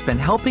Permanente has been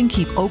helping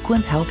keep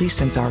Oakland healthy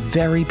since our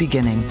very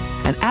beginning.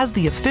 And as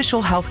the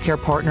official healthcare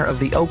partner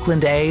of the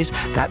Oakland A's,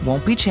 that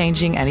won't be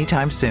changing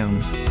anytime soon.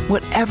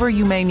 Whatever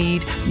you may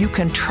need, you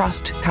can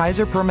trust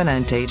Kaiser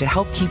Permanente to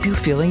help keep you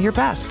feeling your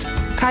best.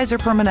 Kaiser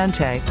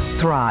Permanente.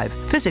 Thrive.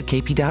 Visit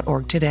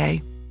kp.org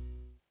today.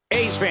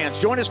 A's fans,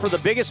 join us for the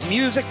biggest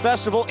music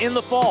festival in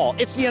the fall.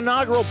 It's the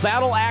inaugural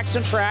Battle Axe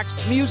and Tracks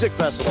Music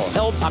Festival,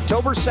 held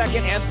October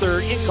 2nd and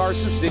 3rd in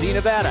Carson City,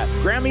 Nevada.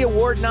 Grammy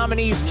Award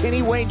nominees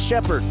Kenny Wayne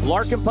Shepherd,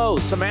 Larkin Poe,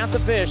 Samantha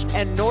Fish,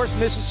 and North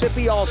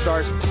Mississippi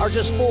All-Stars are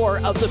just 4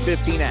 of the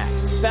 15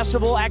 acts.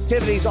 Festival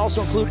activities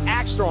also include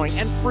axe throwing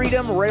and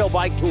Freedom Rail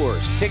Bike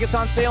Tours. Tickets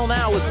on sale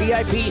now with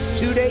VIP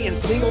 2-day and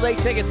single-day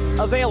tickets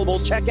available.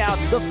 Check out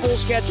the full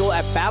schedule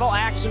at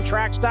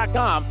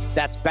battleaxeandtracks.com.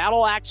 That's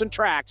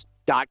battleaxeandtracks.com.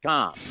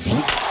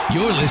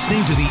 You're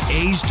listening to the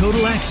A's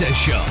Total Access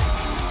Show.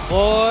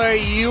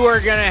 Boy, you are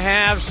going to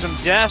have some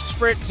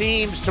desperate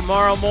teams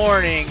tomorrow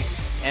morning.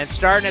 And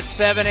starting at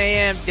 7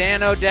 a.m.,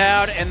 Dan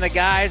O'Dowd and the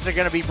guys are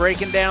going to be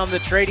breaking down the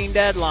trading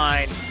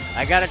deadline.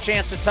 I got a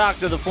chance to talk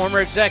to the former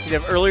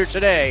executive earlier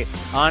today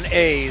on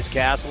A's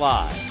Cast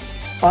Live.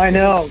 I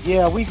know.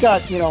 Yeah, we've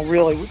got,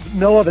 really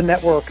no other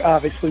network,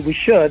 obviously. We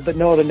should, but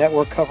no other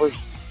network covers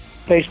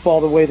baseball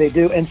the way they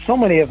do. And so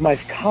many of my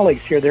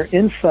colleagues here, their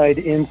insight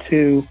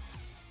into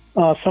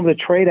some of the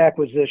trade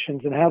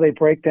acquisitions and how they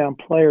break down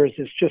players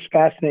is just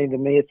fascinating to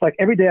me. It's like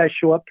every day I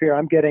show up here,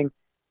 I'm getting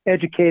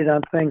educated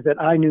on things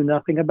that I knew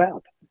nothing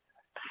about.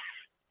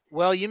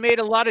 Well, you made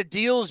a lot of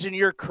deals in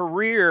your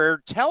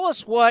career. Tell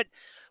us what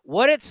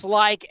it's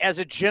like as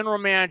a general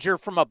manager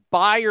from a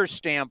buyer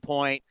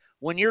standpoint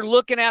when you're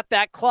looking at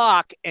that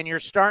clock and you're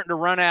starting to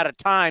run out of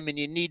time and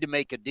you need to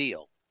make a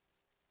deal.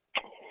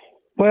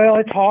 Well,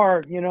 it's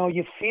hard.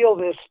 You feel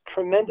this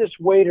tremendous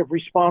weight of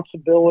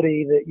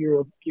responsibility that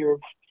your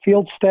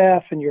field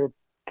staff and your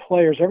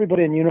players,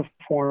 everybody in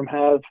uniform,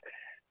 have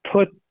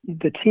put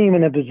the team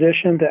in a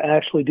position to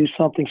actually do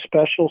something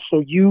special. So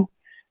you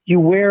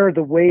wear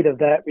the weight of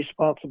that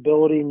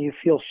responsibility, and you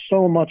feel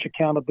so much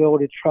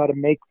accountability to try to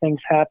make things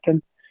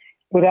happen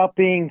without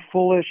being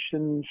foolish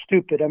and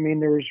stupid. I mean,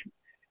 there's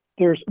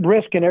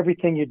risk in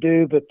everything you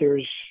do, but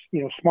there's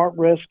smart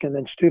risk and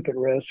then stupid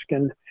risk.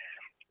 And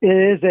it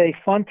is a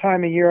fun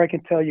time of year. I can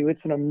tell you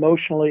it's an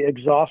emotionally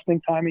exhausting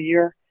time of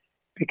year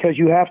because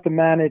you have to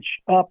manage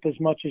up as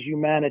much as you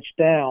manage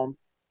down,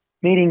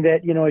 meaning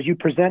that, as you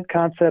present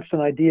concepts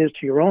and ideas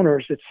to your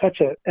owners, it's such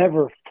a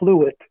ever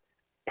fluid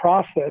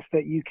process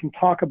that you can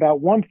talk about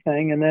one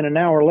thing and then an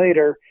hour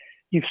later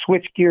you've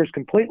switched gears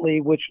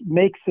completely, which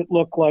makes it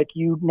look like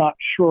you're not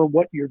sure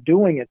what you're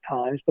doing at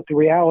times. But the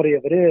reality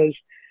of it is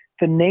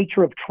the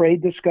nature of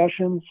trade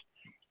discussions.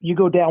 You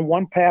go down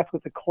one path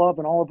with the club,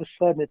 and all of a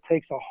sudden it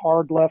takes a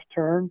hard left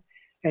turn,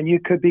 and you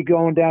could be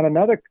going down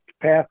another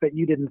path that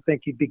you didn't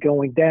think you'd be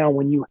going down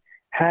when you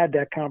had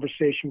that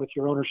conversation with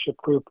your ownership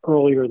group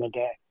earlier in the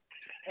day.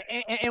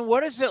 And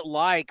what is it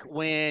like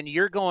when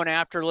you're going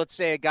after, let's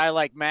say, a guy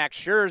like Max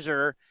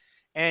Scherzer,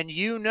 and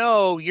you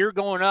know you're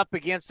going up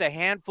against a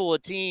handful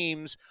of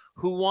teams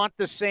who want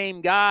the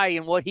same guy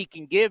and what he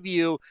can give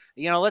you?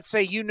 You know, let's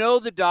say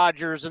the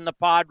Dodgers and the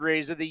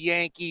Padres or the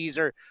Yankees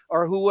or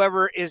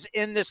whoever is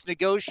in this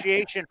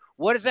negotiation.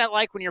 What is that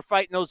like when you're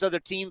fighting those other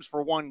teams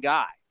for one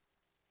guy?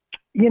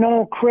 You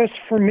know, Chris,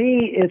 for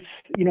me, it's,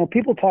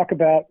 people talk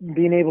about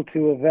being able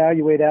to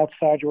evaluate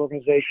outside your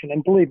organization.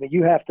 And believe me,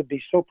 you have to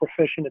be so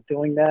proficient at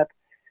doing that.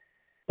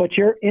 But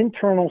your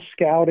internal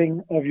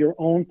scouting of your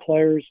own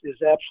players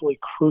is absolutely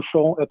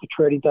crucial at the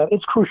trading deadline.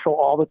 It's crucial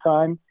all the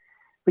time,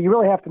 but you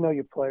really have to know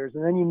your players.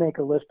 And then you make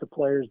a list of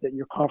players that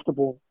you're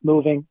comfortable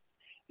moving.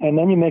 And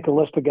then you make a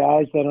list of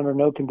guys that under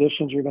no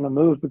conditions you're going to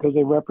move because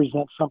they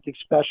represent something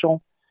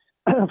special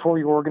for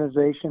your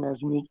organization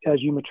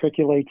as you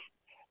matriculate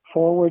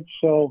forward.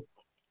 So,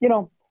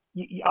 I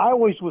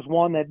always was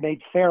one that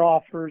made fair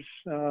offers.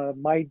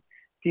 My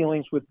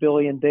feelings with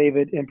Billy and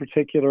David in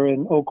particular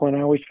in Oakland,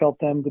 I always felt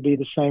them to be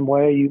the same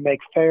way. You make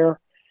fair,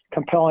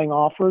 compelling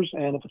offers,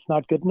 and if it's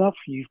not good enough,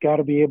 you've got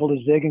to be able to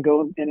zig and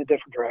go in a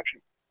different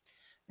direction.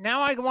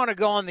 Now I want to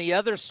go on the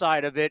other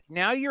side of it.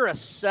 Now you're a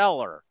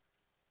seller.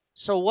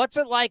 So what's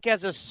it like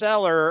as a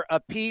seller, a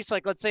piece,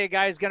 like let's say a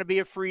guy's going to be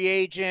a free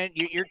agent,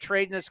 you're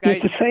trading this guy.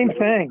 It's the same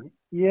thing.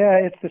 Yeah,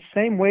 it's the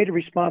same weight of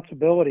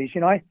responsibilities.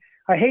 I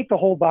hate the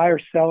whole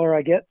buyer-seller.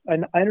 I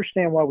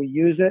understand why we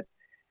use it.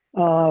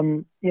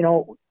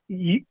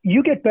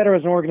 You get better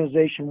as an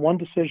organization one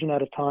decision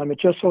at a time. It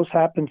just so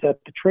happens that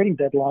the trading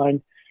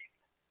deadline,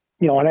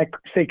 and I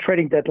say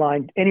trading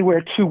deadline,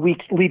 anywhere 2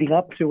 weeks leading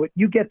up to it,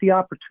 you get the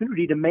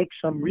opportunity to make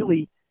some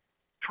really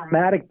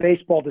dramatic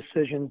baseball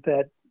decisions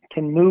that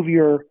can move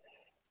your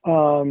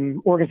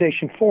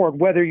organization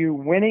forward, whether you're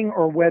winning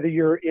or whether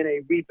you're in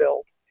a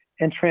rebuild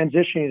and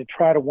transitioning to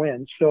try to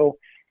win. So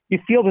you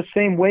feel the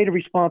same weight of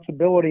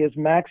responsibility as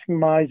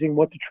maximizing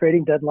what the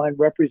trading deadline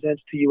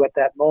represents to you at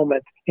that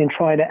moment in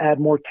trying to add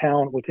more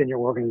talent within your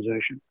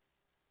organization.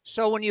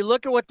 So when you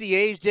look at what the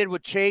A's did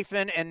with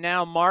Chafin and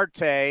now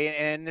Marte,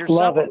 and there's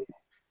love it.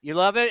 You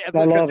love it?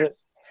 I love it.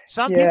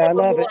 Some people I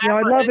love it.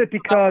 I love it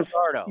because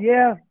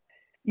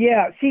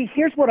See,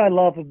 here's what I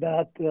love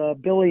about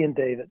Billy and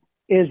David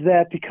is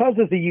that because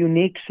of the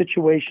unique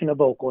situation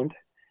of Oakland,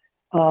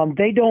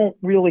 they don't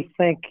really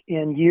think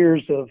in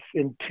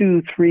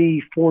 2,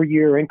 3, 4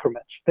 year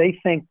increments. They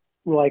think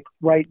like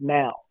right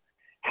now.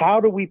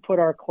 How do we put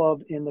our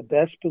club in the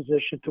best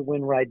position to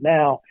win right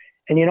now?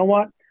 And you know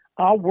what?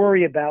 I'll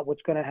worry about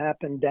what's going to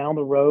happen down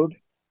the road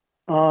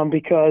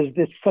because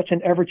it's such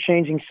an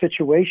ever-changing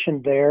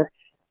situation there.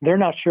 They're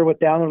not sure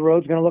what down the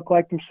road is going to look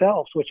like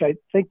themselves, which I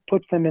think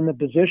puts them in the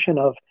position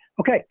of,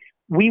 okay,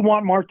 we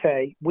want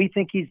Marte. We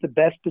think he's the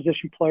best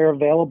position player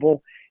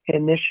available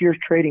in this year's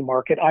trading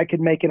market. I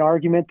could make an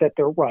argument that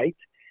they're right.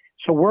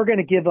 So we're going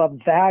to give up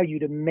value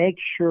to make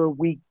sure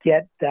we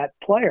get that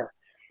player.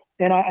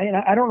 And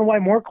I don't know why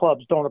more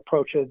clubs don't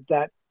approach it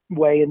that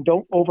way and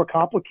don't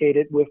overcomplicate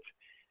it with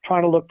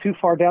trying to look too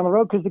far down the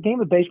road, because the game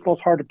of baseball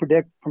is hard to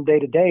predict from day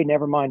to day,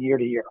 never mind year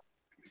to year.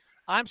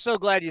 I'm so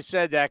glad you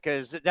said that,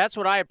 because that's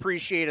what I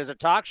appreciate as a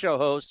talk show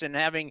host and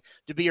having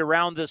to be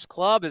around this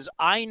club is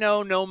I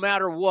know no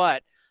matter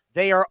what,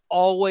 they are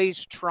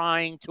always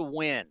trying to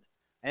win.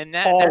 And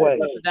that's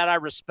something that I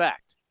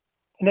respect.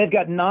 And they've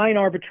got 9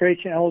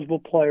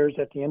 arbitration-eligible players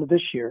at the end of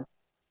this year.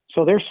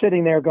 So they're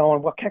sitting there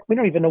going, well, heck, we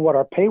don't even know what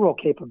our payroll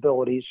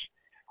capabilities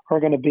are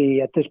going to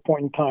be at this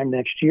point in time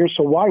next year.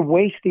 So why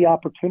waste the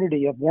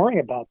opportunity of worrying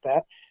about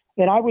that?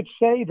 And I would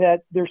say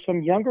that there's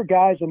some younger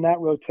guys in that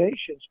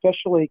rotation,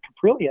 especially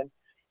Caprillion,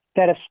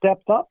 that have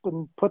stepped up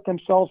and put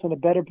themselves in a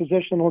better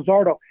position than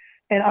Luzardo.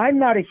 And I'm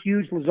not a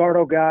huge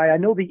Luzardo guy. I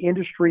know the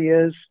industry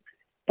is,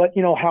 but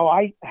how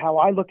I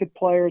look at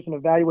players and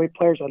evaluate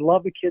players, I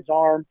love the kid's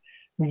arm.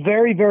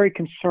 Very, very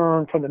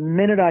concerned from the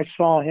minute I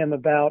saw him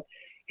about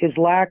his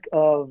lack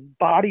of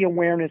body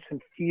awareness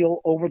and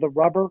feel over the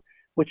rubber,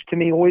 which to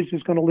me always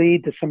is going to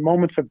lead to some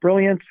moments of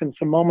brilliance and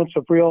some moments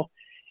of real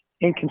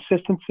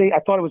inconsistency. I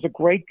thought it was a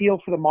great deal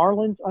for the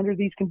Marlins under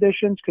these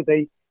conditions because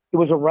it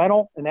was a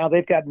rental, and now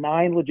they've got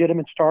 9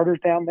 legitimate starters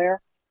down there.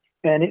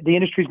 And the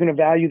industry is going to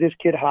value this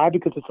kid high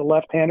because it's a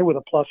left-hander with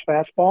a plus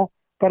fastball.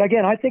 But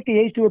again, I think the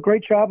A's do a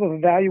great job of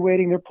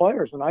evaluating their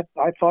players, and I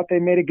thought they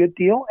made a good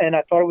deal, and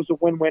I thought it was a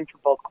win-win for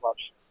both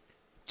clubs.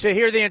 To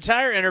hear the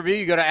entire interview,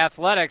 you go to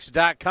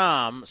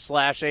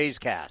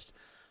athletics.com/A'sCast.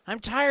 I'm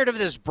tired of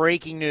this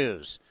breaking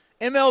news.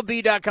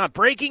 MLB.com,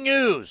 breaking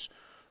news.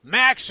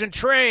 Max and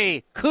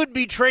Trey could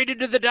be traded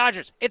to the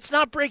Dodgers. It's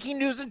not breaking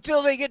news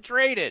until they get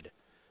traded.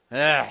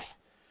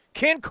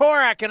 Ken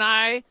Korak and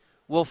I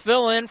will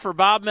fill in for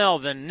Bob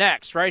Melvin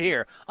next, right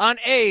here on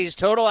A's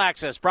Total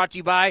Access, brought to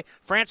you by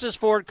Francis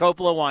Ford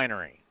Coppola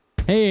Winery.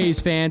 Hey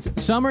A's fans,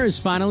 summer is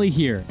finally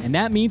here, and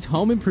that means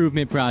home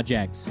improvement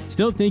projects.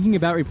 Still thinking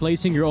about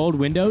replacing your old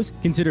windows?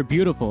 Consider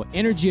beautiful,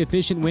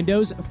 energy-efficient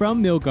windows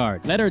from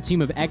Milgard. Let our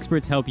team of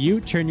experts help you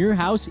turn your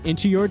house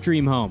into your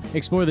dream home.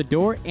 Explore the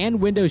door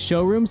and window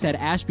showrooms at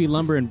Ashby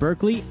Lumber in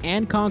Berkeley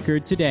and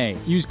Concord today.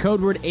 Use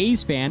code word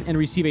A'sFan and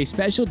receive a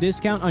special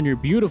discount on your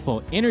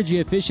beautiful,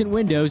 energy-efficient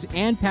windows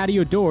and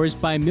patio doors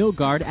by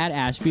Milgard at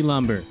Ashby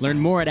Lumber. Learn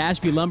more at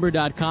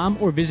ashbylumber.com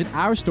or visit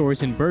our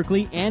stores in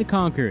Berkeley and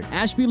Concord.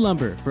 Ashby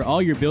Lumber, for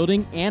all your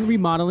building and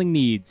remodeling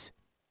needs.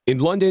 In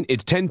London,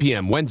 it's 10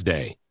 p.m.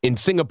 Wednesday. In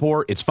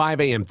Singapore, it's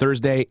 5 a.m.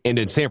 Thursday. And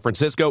in San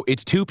Francisco,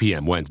 it's 2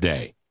 p.m.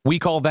 Wednesday. We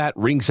call that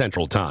Ring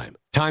Central Time.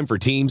 Time for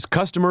teams,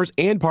 customers,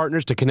 and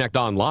partners to connect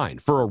online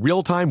for a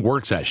real-time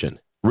work session.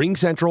 Ring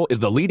Central is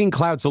the leading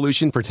cloud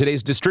solution for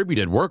today's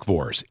distributed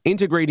workforce,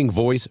 integrating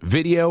voice,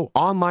 video,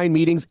 online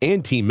meetings,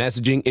 and team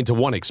messaging into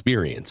one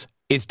experience.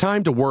 It's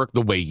time to work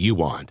the way you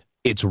want.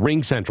 It's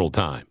Ring Central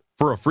Time.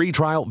 For a free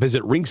trial,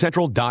 visit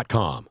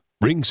ringcentral.com.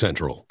 Ring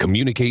Central.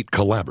 Communicate,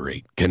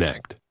 collaborate,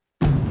 connect.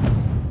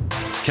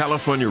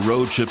 California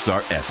road trips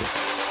are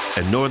epic,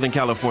 and Northern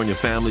California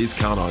families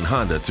count on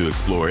Honda to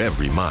explore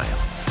every mile.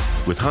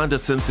 With Honda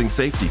sensing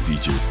safety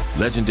features,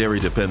 legendary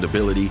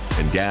dependability,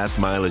 and gas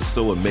mileage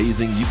so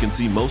amazing you can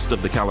see most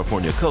of the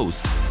California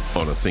coast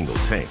on a single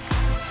tank.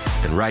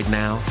 And right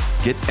now,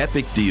 get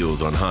epic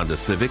deals on Honda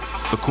Civic,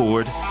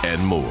 Accord,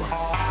 and more.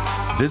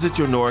 Visit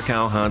your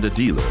NorCal Honda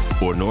dealer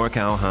or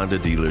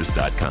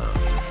NorCalHondaDealers.com.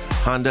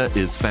 Honda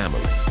is family.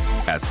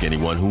 Ask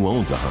anyone who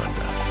owns a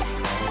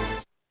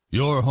Honda.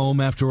 You're home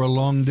after a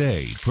long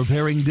day,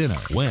 preparing dinner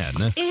when...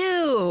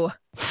 Ew!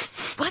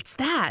 What's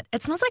that?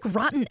 It smells like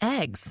rotten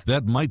eggs.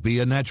 That might be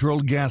a natural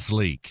gas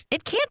leak.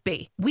 It can't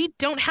be. We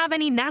don't have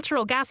any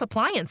natural gas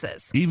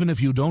appliances. Even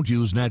if you don't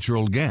use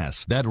natural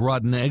gas, that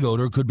rotten egg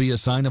odor could be a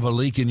sign of a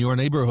leak in your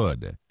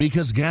neighborhood.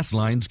 Because gas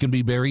lines can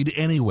be buried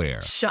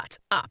anywhere. Shut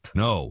up.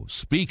 No,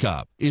 speak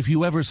up. If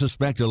you ever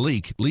suspect a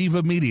leak, leave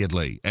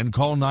immediately and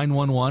call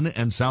 911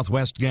 and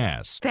Southwest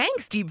Gas.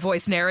 Thanks, deep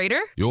voice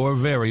narrator. You're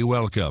very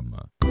welcome.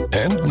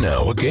 And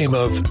now a game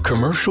of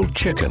Commercial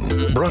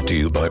Chicken, brought to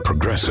you by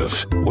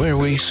Progressive, where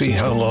we see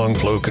how long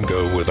Flo can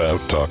go without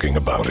talking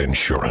about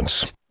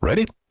insurance.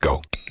 Ready?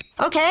 Go.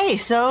 Okay,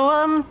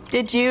 so,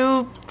 did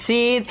you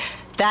see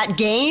that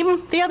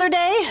game the other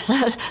day?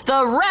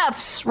 The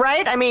refs,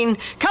 right? I mean,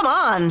 come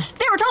on.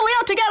 They were totally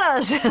out to get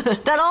us.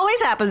 That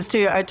always happens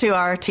to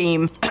our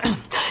team.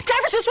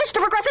 Drivers who switch to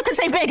Progressive can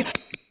save big.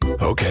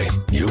 Okay,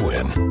 you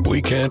win.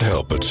 We can't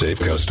help but save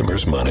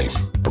customers money.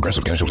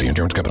 Progressive Casualty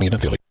Insurance Company and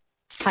affiliate.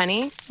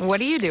 Honey,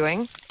 what are you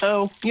doing?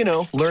 Oh,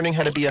 learning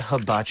how to be a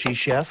hibachi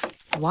chef.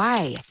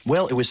 Why?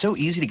 Well, it was so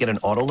easy to get an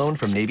auto loan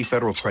from Navy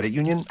Federal Credit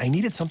Union, I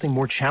needed something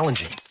more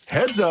challenging.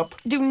 Heads up.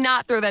 Do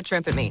not throw that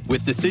shrimp at me.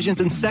 With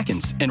decisions in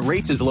seconds and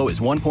rates as low as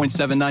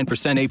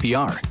 1.79%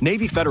 APR,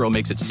 Navy Federal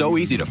makes it so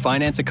easy to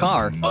finance a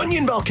car.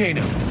 Onion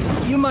volcano.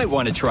 You might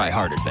want to try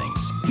harder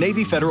things.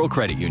 Navy Federal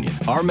Credit Union.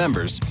 Our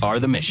members are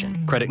the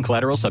mission. Credit and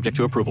collateral subject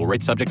to approval.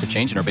 Rates subject to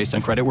change and are based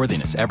on credit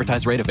worthiness.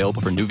 Advertised rate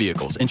available for new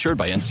vehicles. Insured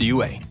by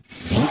NCUA.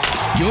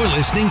 You're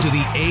listening to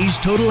the A's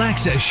Total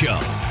Access Show.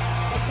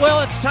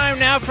 Well, it's time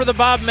now for the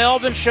Bob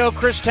Melvin Show.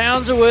 Chris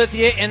Townsend with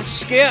you. And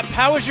Skip,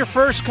 how was your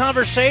first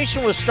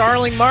conversation with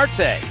Starling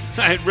Marte?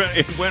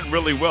 It went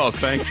really well,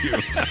 thank you.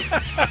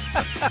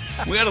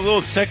 We had a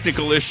little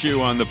technical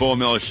issue on the Bo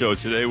Mel Show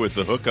today with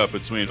the hookup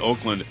between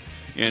Oakland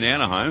and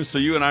Anaheim, so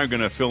you and I are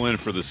going to fill in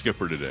for the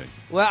skipper today.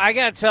 Well, I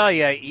got to tell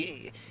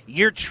you,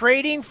 you're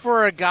trading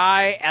for a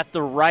guy at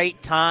the right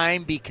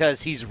time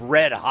because he's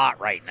red hot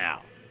right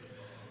now.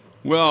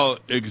 Well,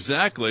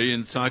 exactly.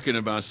 And talking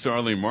about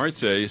Starling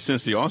Marte,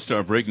 since the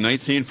All-Star break,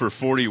 19 for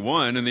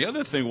 41. And the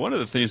other thing, one of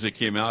the things that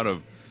came out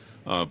of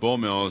Bo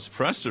Mel's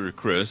presser,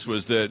 Chris,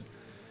 was that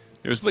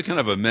it was kind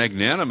of a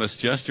magnanimous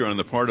gesture on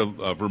the part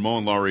of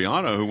Ramon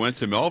Laureano, who went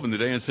to Melvin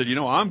today and said,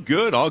 I'm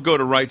good. I'll go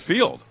to right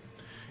field.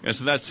 And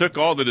so that took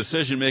all the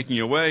decision-making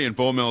away, and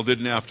Bo Mel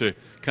didn't have to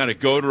kind of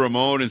go to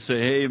Ramon and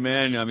say, hey,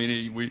 man, I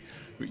mean, we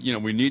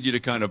need you to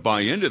kind of buy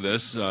into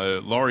this.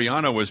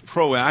 Laureano was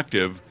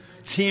proactive,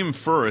 team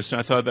first.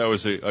 I thought that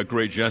was a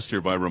great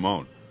gesture by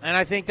Ramon. And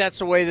I think that's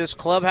the way this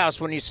clubhouse,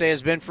 when you say,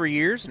 has been for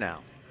years now.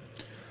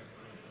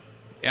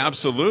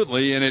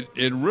 Absolutely, and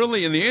it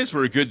really, in the A's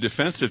were a good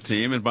defensive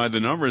team, and by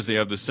the numbers, they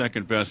have the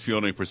second best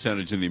fielding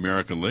percentage in the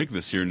American League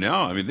this year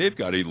now. I mean, they've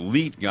got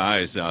elite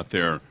guys out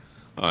there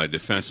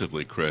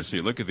defensively, Chris.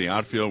 You look at the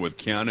outfield with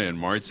Canna and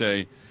Marte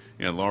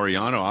and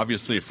Laureano,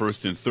 obviously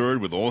first and third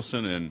with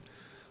Olsen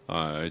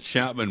and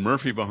Chapman,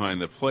 Murphy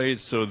behind the plate.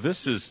 So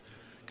this is,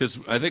 because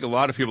I think a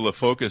lot of people have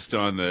focused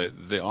on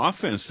the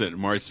offense that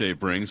Marte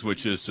brings,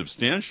 which is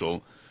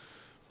substantial,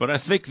 but I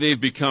think they've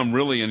become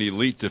really an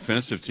elite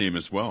defensive team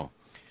as well.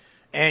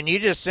 And you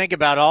just think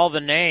about all the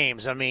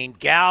names. I mean,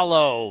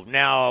 Gallo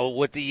now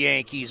with the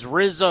Yankees,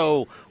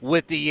 Rizzo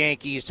with the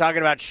Yankees, talking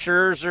about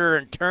Scherzer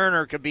and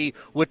Turner could be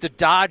with the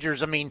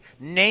Dodgers. I mean,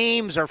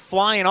 names are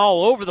flying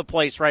all over the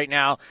place right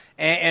now.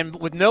 And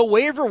with no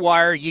waiver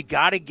wire, you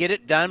got to get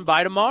it done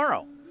by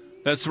tomorrow.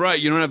 That's right.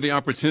 You don't have the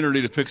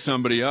opportunity to pick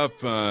somebody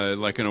up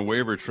like in a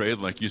waiver trade,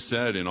 like you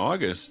said, in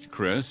August,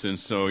 Chris. And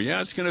so,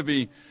 yeah, it's going to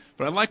be.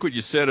 But I like what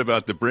you said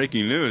about the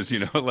breaking news.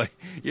 Like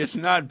it's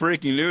not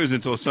breaking news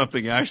until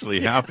something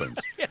actually happens.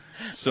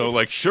 So,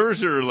 like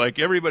Scherzer, like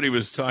everybody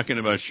was talking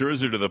about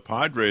Scherzer to the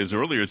Padres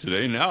earlier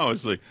today. Now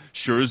it's like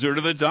Scherzer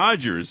to the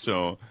Dodgers.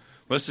 So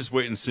let's just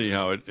wait and see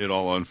how it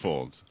all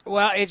unfolds.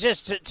 Well, it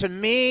just, to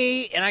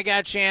me, and I got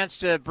a chance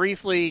to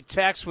briefly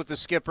text with the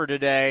skipper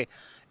today,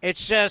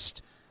 it's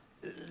just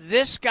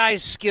this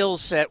guy's skill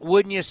set,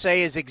 wouldn't you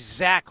say, is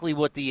exactly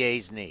what the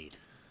A's need?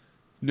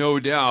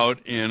 No doubt,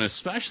 and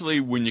especially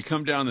when you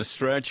come down the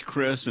stretch,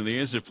 Chris, and the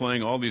A's are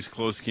playing all these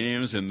close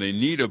games, and they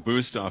need a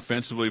boost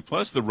offensively,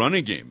 plus the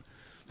running game.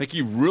 I think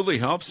he really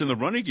helps in the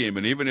running game,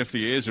 and even if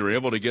the A's are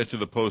able to get to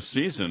the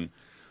postseason,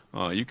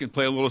 you can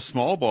play a little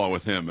small ball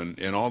with him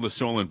and all the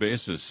stolen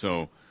bases.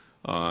 So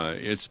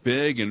it's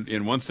big,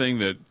 and one thing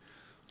that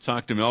I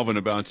talked to Melvin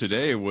about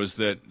today was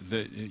that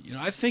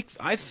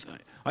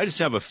I just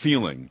have a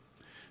feeling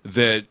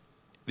that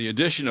the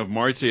addition of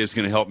Marte is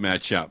going to help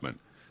Matt Chapman.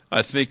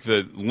 I think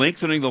that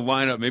lengthening the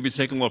lineup, maybe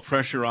taking a little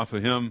pressure off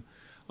of him,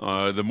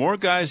 the more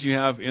guys you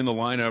have in the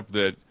lineup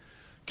that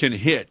can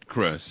hit,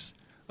 Chris,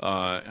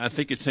 I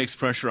think it takes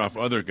pressure off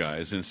other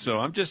guys. And so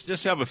I'm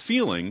just have a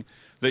feeling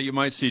that you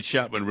might see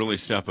Chapman really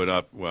step it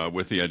up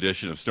with the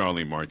addition of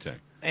Starling Marte.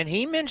 And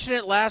he mentioned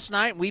it last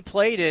night. We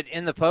played it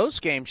in the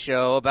post-game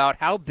show about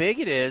how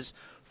big it is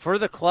for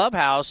the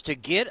clubhouse to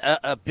get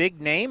a big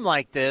name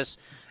like this.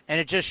 And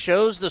it just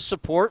shows the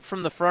support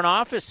from the front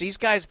office. These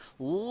guys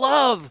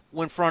love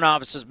when front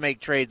offices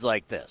make trades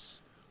like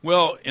this.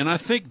 Well, and I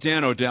think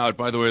Dan O'Dowd,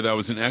 by the way, that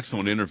was an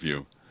excellent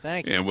interview.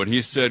 Thank you. And what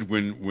he said,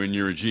 when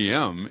you're a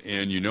GM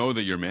and you know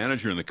that your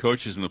manager and the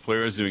coaches and the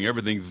players are doing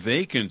everything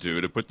they can do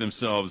to put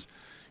themselves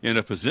in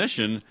a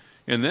position,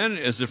 and then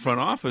as the front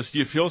office,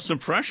 you feel some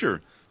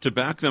pressure to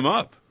back them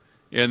up.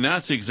 And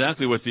that's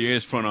exactly what the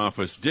A's front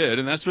office did,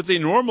 and that's what they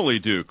normally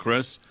do,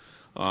 Chris.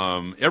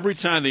 Every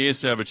time the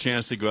A's have a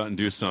chance to go out and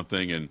do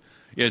something, and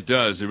it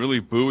does. It really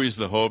buoys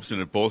the hopes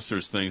and it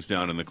bolsters things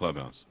down in the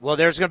clubhouse. Well,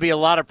 there's going to be a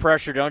lot of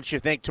pressure, don't you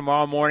think,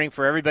 tomorrow morning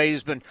for everybody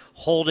who's been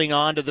holding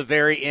on to the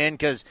very end,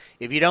 because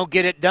if you don't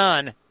get it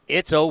done,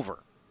 it's over.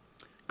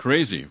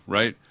 Crazy,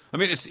 right? I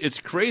mean, it's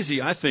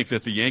crazy, I think,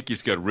 that the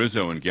Yankees got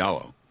Rizzo and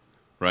Gallo,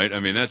 right? I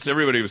mean, that's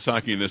everybody was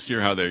talking this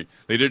year how they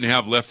didn't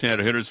have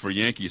left-handed hitters for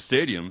Yankee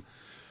Stadium.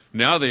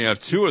 Now they have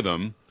two of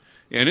them.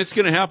 And it's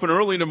going to happen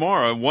early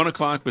tomorrow, 1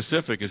 o'clock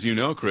Pacific, as you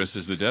know, Chris,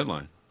 is the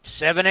deadline.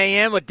 7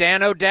 a.m. with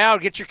Dan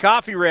O'Dowd. Get your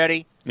coffee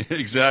ready.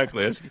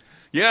 Exactly.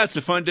 It's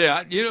a fun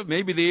day.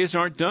 Maybe the A's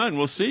aren't done.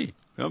 We'll see.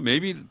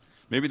 Maybe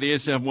the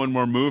A's have one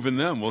more move in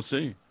them. We'll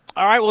see.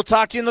 All right, we'll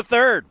talk to you in the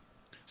third.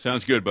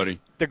 Sounds good, buddy.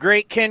 The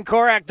great Ken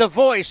Korak, the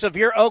voice of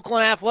your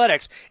Oakland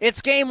Athletics.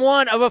 It's game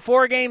one of a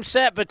 4-game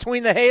set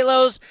between the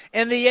Halos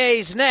and the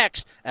A's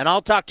next, and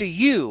I'll talk to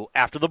you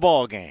after the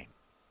ball game.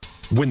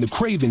 When the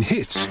craving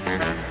hits,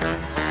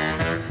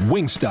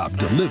 Wingstop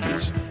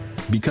delivers.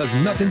 Because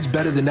nothing's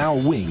better than our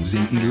wings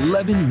in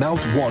 11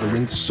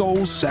 mouth-watering,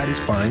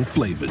 soul-satisfying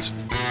flavors.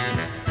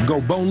 Go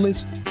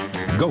boneless,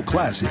 go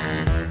classic,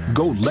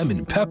 go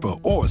lemon pepper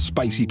or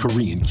spicy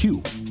Korean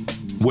cube.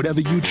 Whatever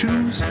you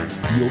choose,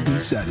 you'll be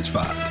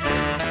satisfied.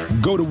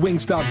 Go to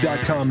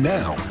Wingstop.com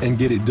now and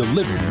get it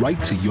delivered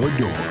right to your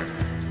door.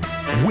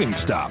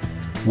 Wingstop,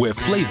 where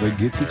flavor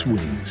gets its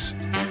wings.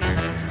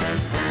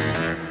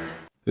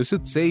 Is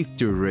it safe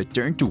to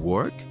return to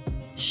work?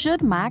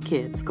 Should my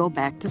kids go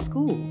back to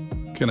school?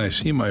 Can I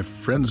see my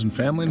friends and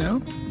family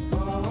now?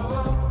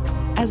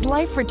 As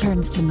life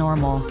returns to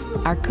normal,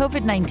 our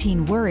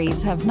COVID-19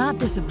 worries have not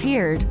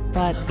disappeared,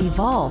 but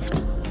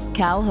evolved.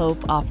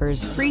 CalHope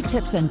offers free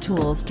tips and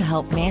tools to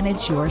help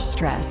manage your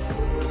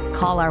stress.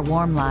 Call our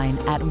warm line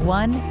at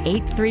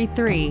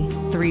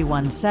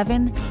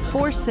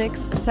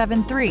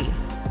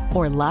 1-833-317-4673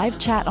 or live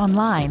chat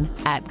online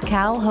at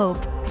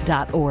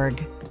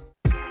calhope.org.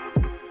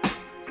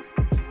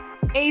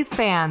 A's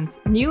fans,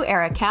 New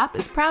Era Cap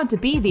is proud to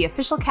be the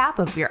official cap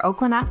of your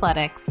Oakland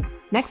Athletics.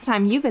 Next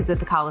time you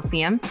visit the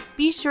Coliseum,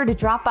 be sure to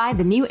drop by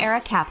the New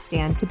Era Cap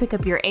stand to pick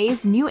up your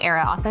A's New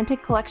Era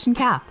Authentic Collection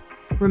cap.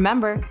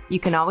 Remember, you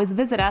can always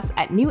visit us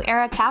at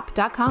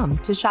neweracap.com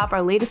to shop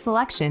our latest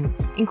selection,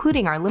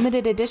 including our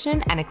limited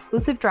edition and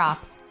exclusive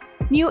drops.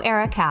 New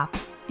Era Cap,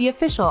 the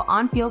official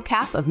on-field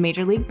cap of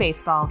Major League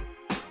Baseball.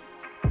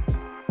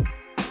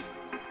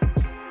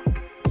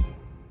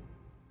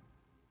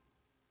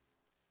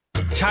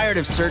 Tired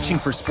of searching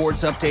for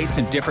sports updates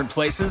in different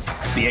places?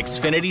 The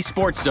Xfinity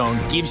Sports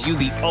Zone gives you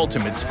the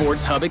ultimate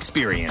sports hub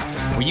experience,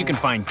 where you can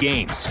find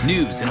games,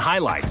 news, and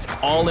highlights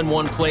all in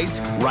one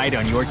place right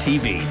on your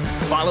TV.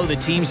 Follow the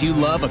teams you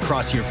love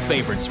across your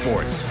favorite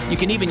sports. You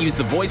can even use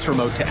the voice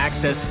remote to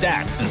access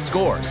stats and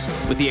scores.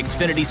 With the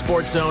Xfinity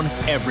Sports Zone,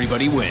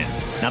 everybody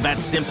wins. Now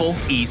that's simple,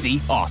 easy,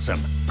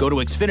 awesome. Go to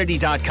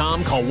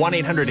Xfinity.com, call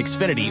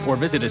 1-800-XFINITY, or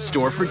visit a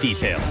store for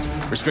details.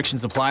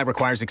 Restrictions apply.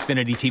 Requires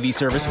Xfinity TV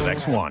service with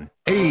X1.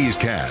 A's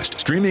Cast,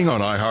 streaming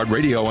on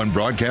iHeartRadio and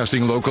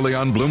broadcasting locally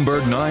on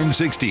Bloomberg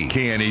 960,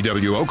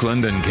 KNEW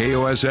Oakland, and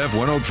KOSF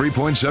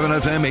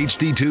 103.7 FM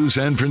HD2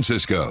 San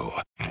Francisco.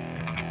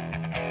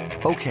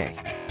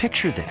 Okay,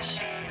 picture this.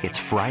 It's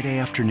Friday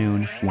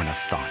afternoon when a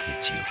thought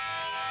hits you.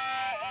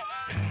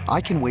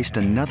 I can waste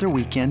another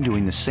weekend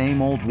doing the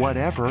same old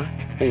whatever,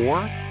 or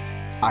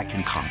I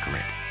can conquer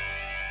it.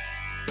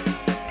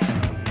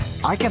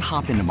 I can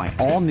hop into my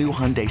all-new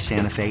Hyundai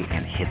Santa Fe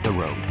and hit the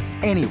road.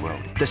 Any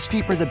road. The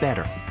steeper, the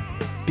better.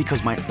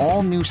 Because my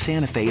all-new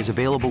Santa Fe is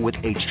available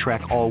with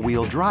H-Track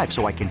all-wheel drive,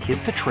 so I can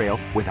hit the trail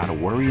without a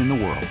worry in the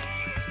world.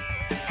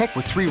 Heck,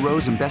 with 3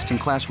 rows and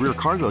best-in-class rear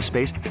cargo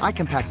space, I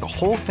can pack the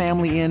whole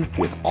family in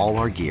with all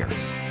our gear.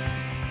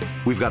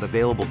 We've got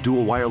available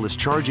dual wireless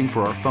charging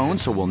for our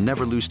phones, so we'll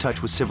never lose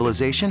touch with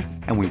civilization,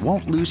 and we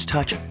won't lose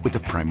touch with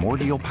the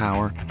primordial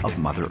power of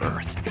Mother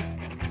Earth.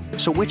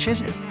 So which is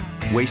it?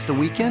 Waste the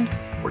weekend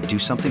or do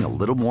something a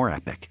little more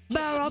epic?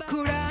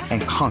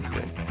 And conquer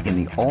it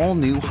in the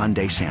all-new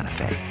Hyundai Santa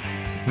Fe.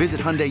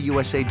 Visit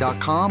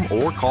HyundaiUSA.com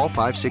or call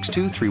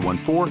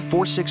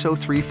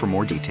 562-314-4603 for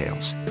more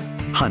details.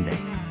 Hyundai,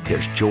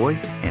 there's joy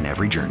in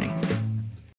every journey.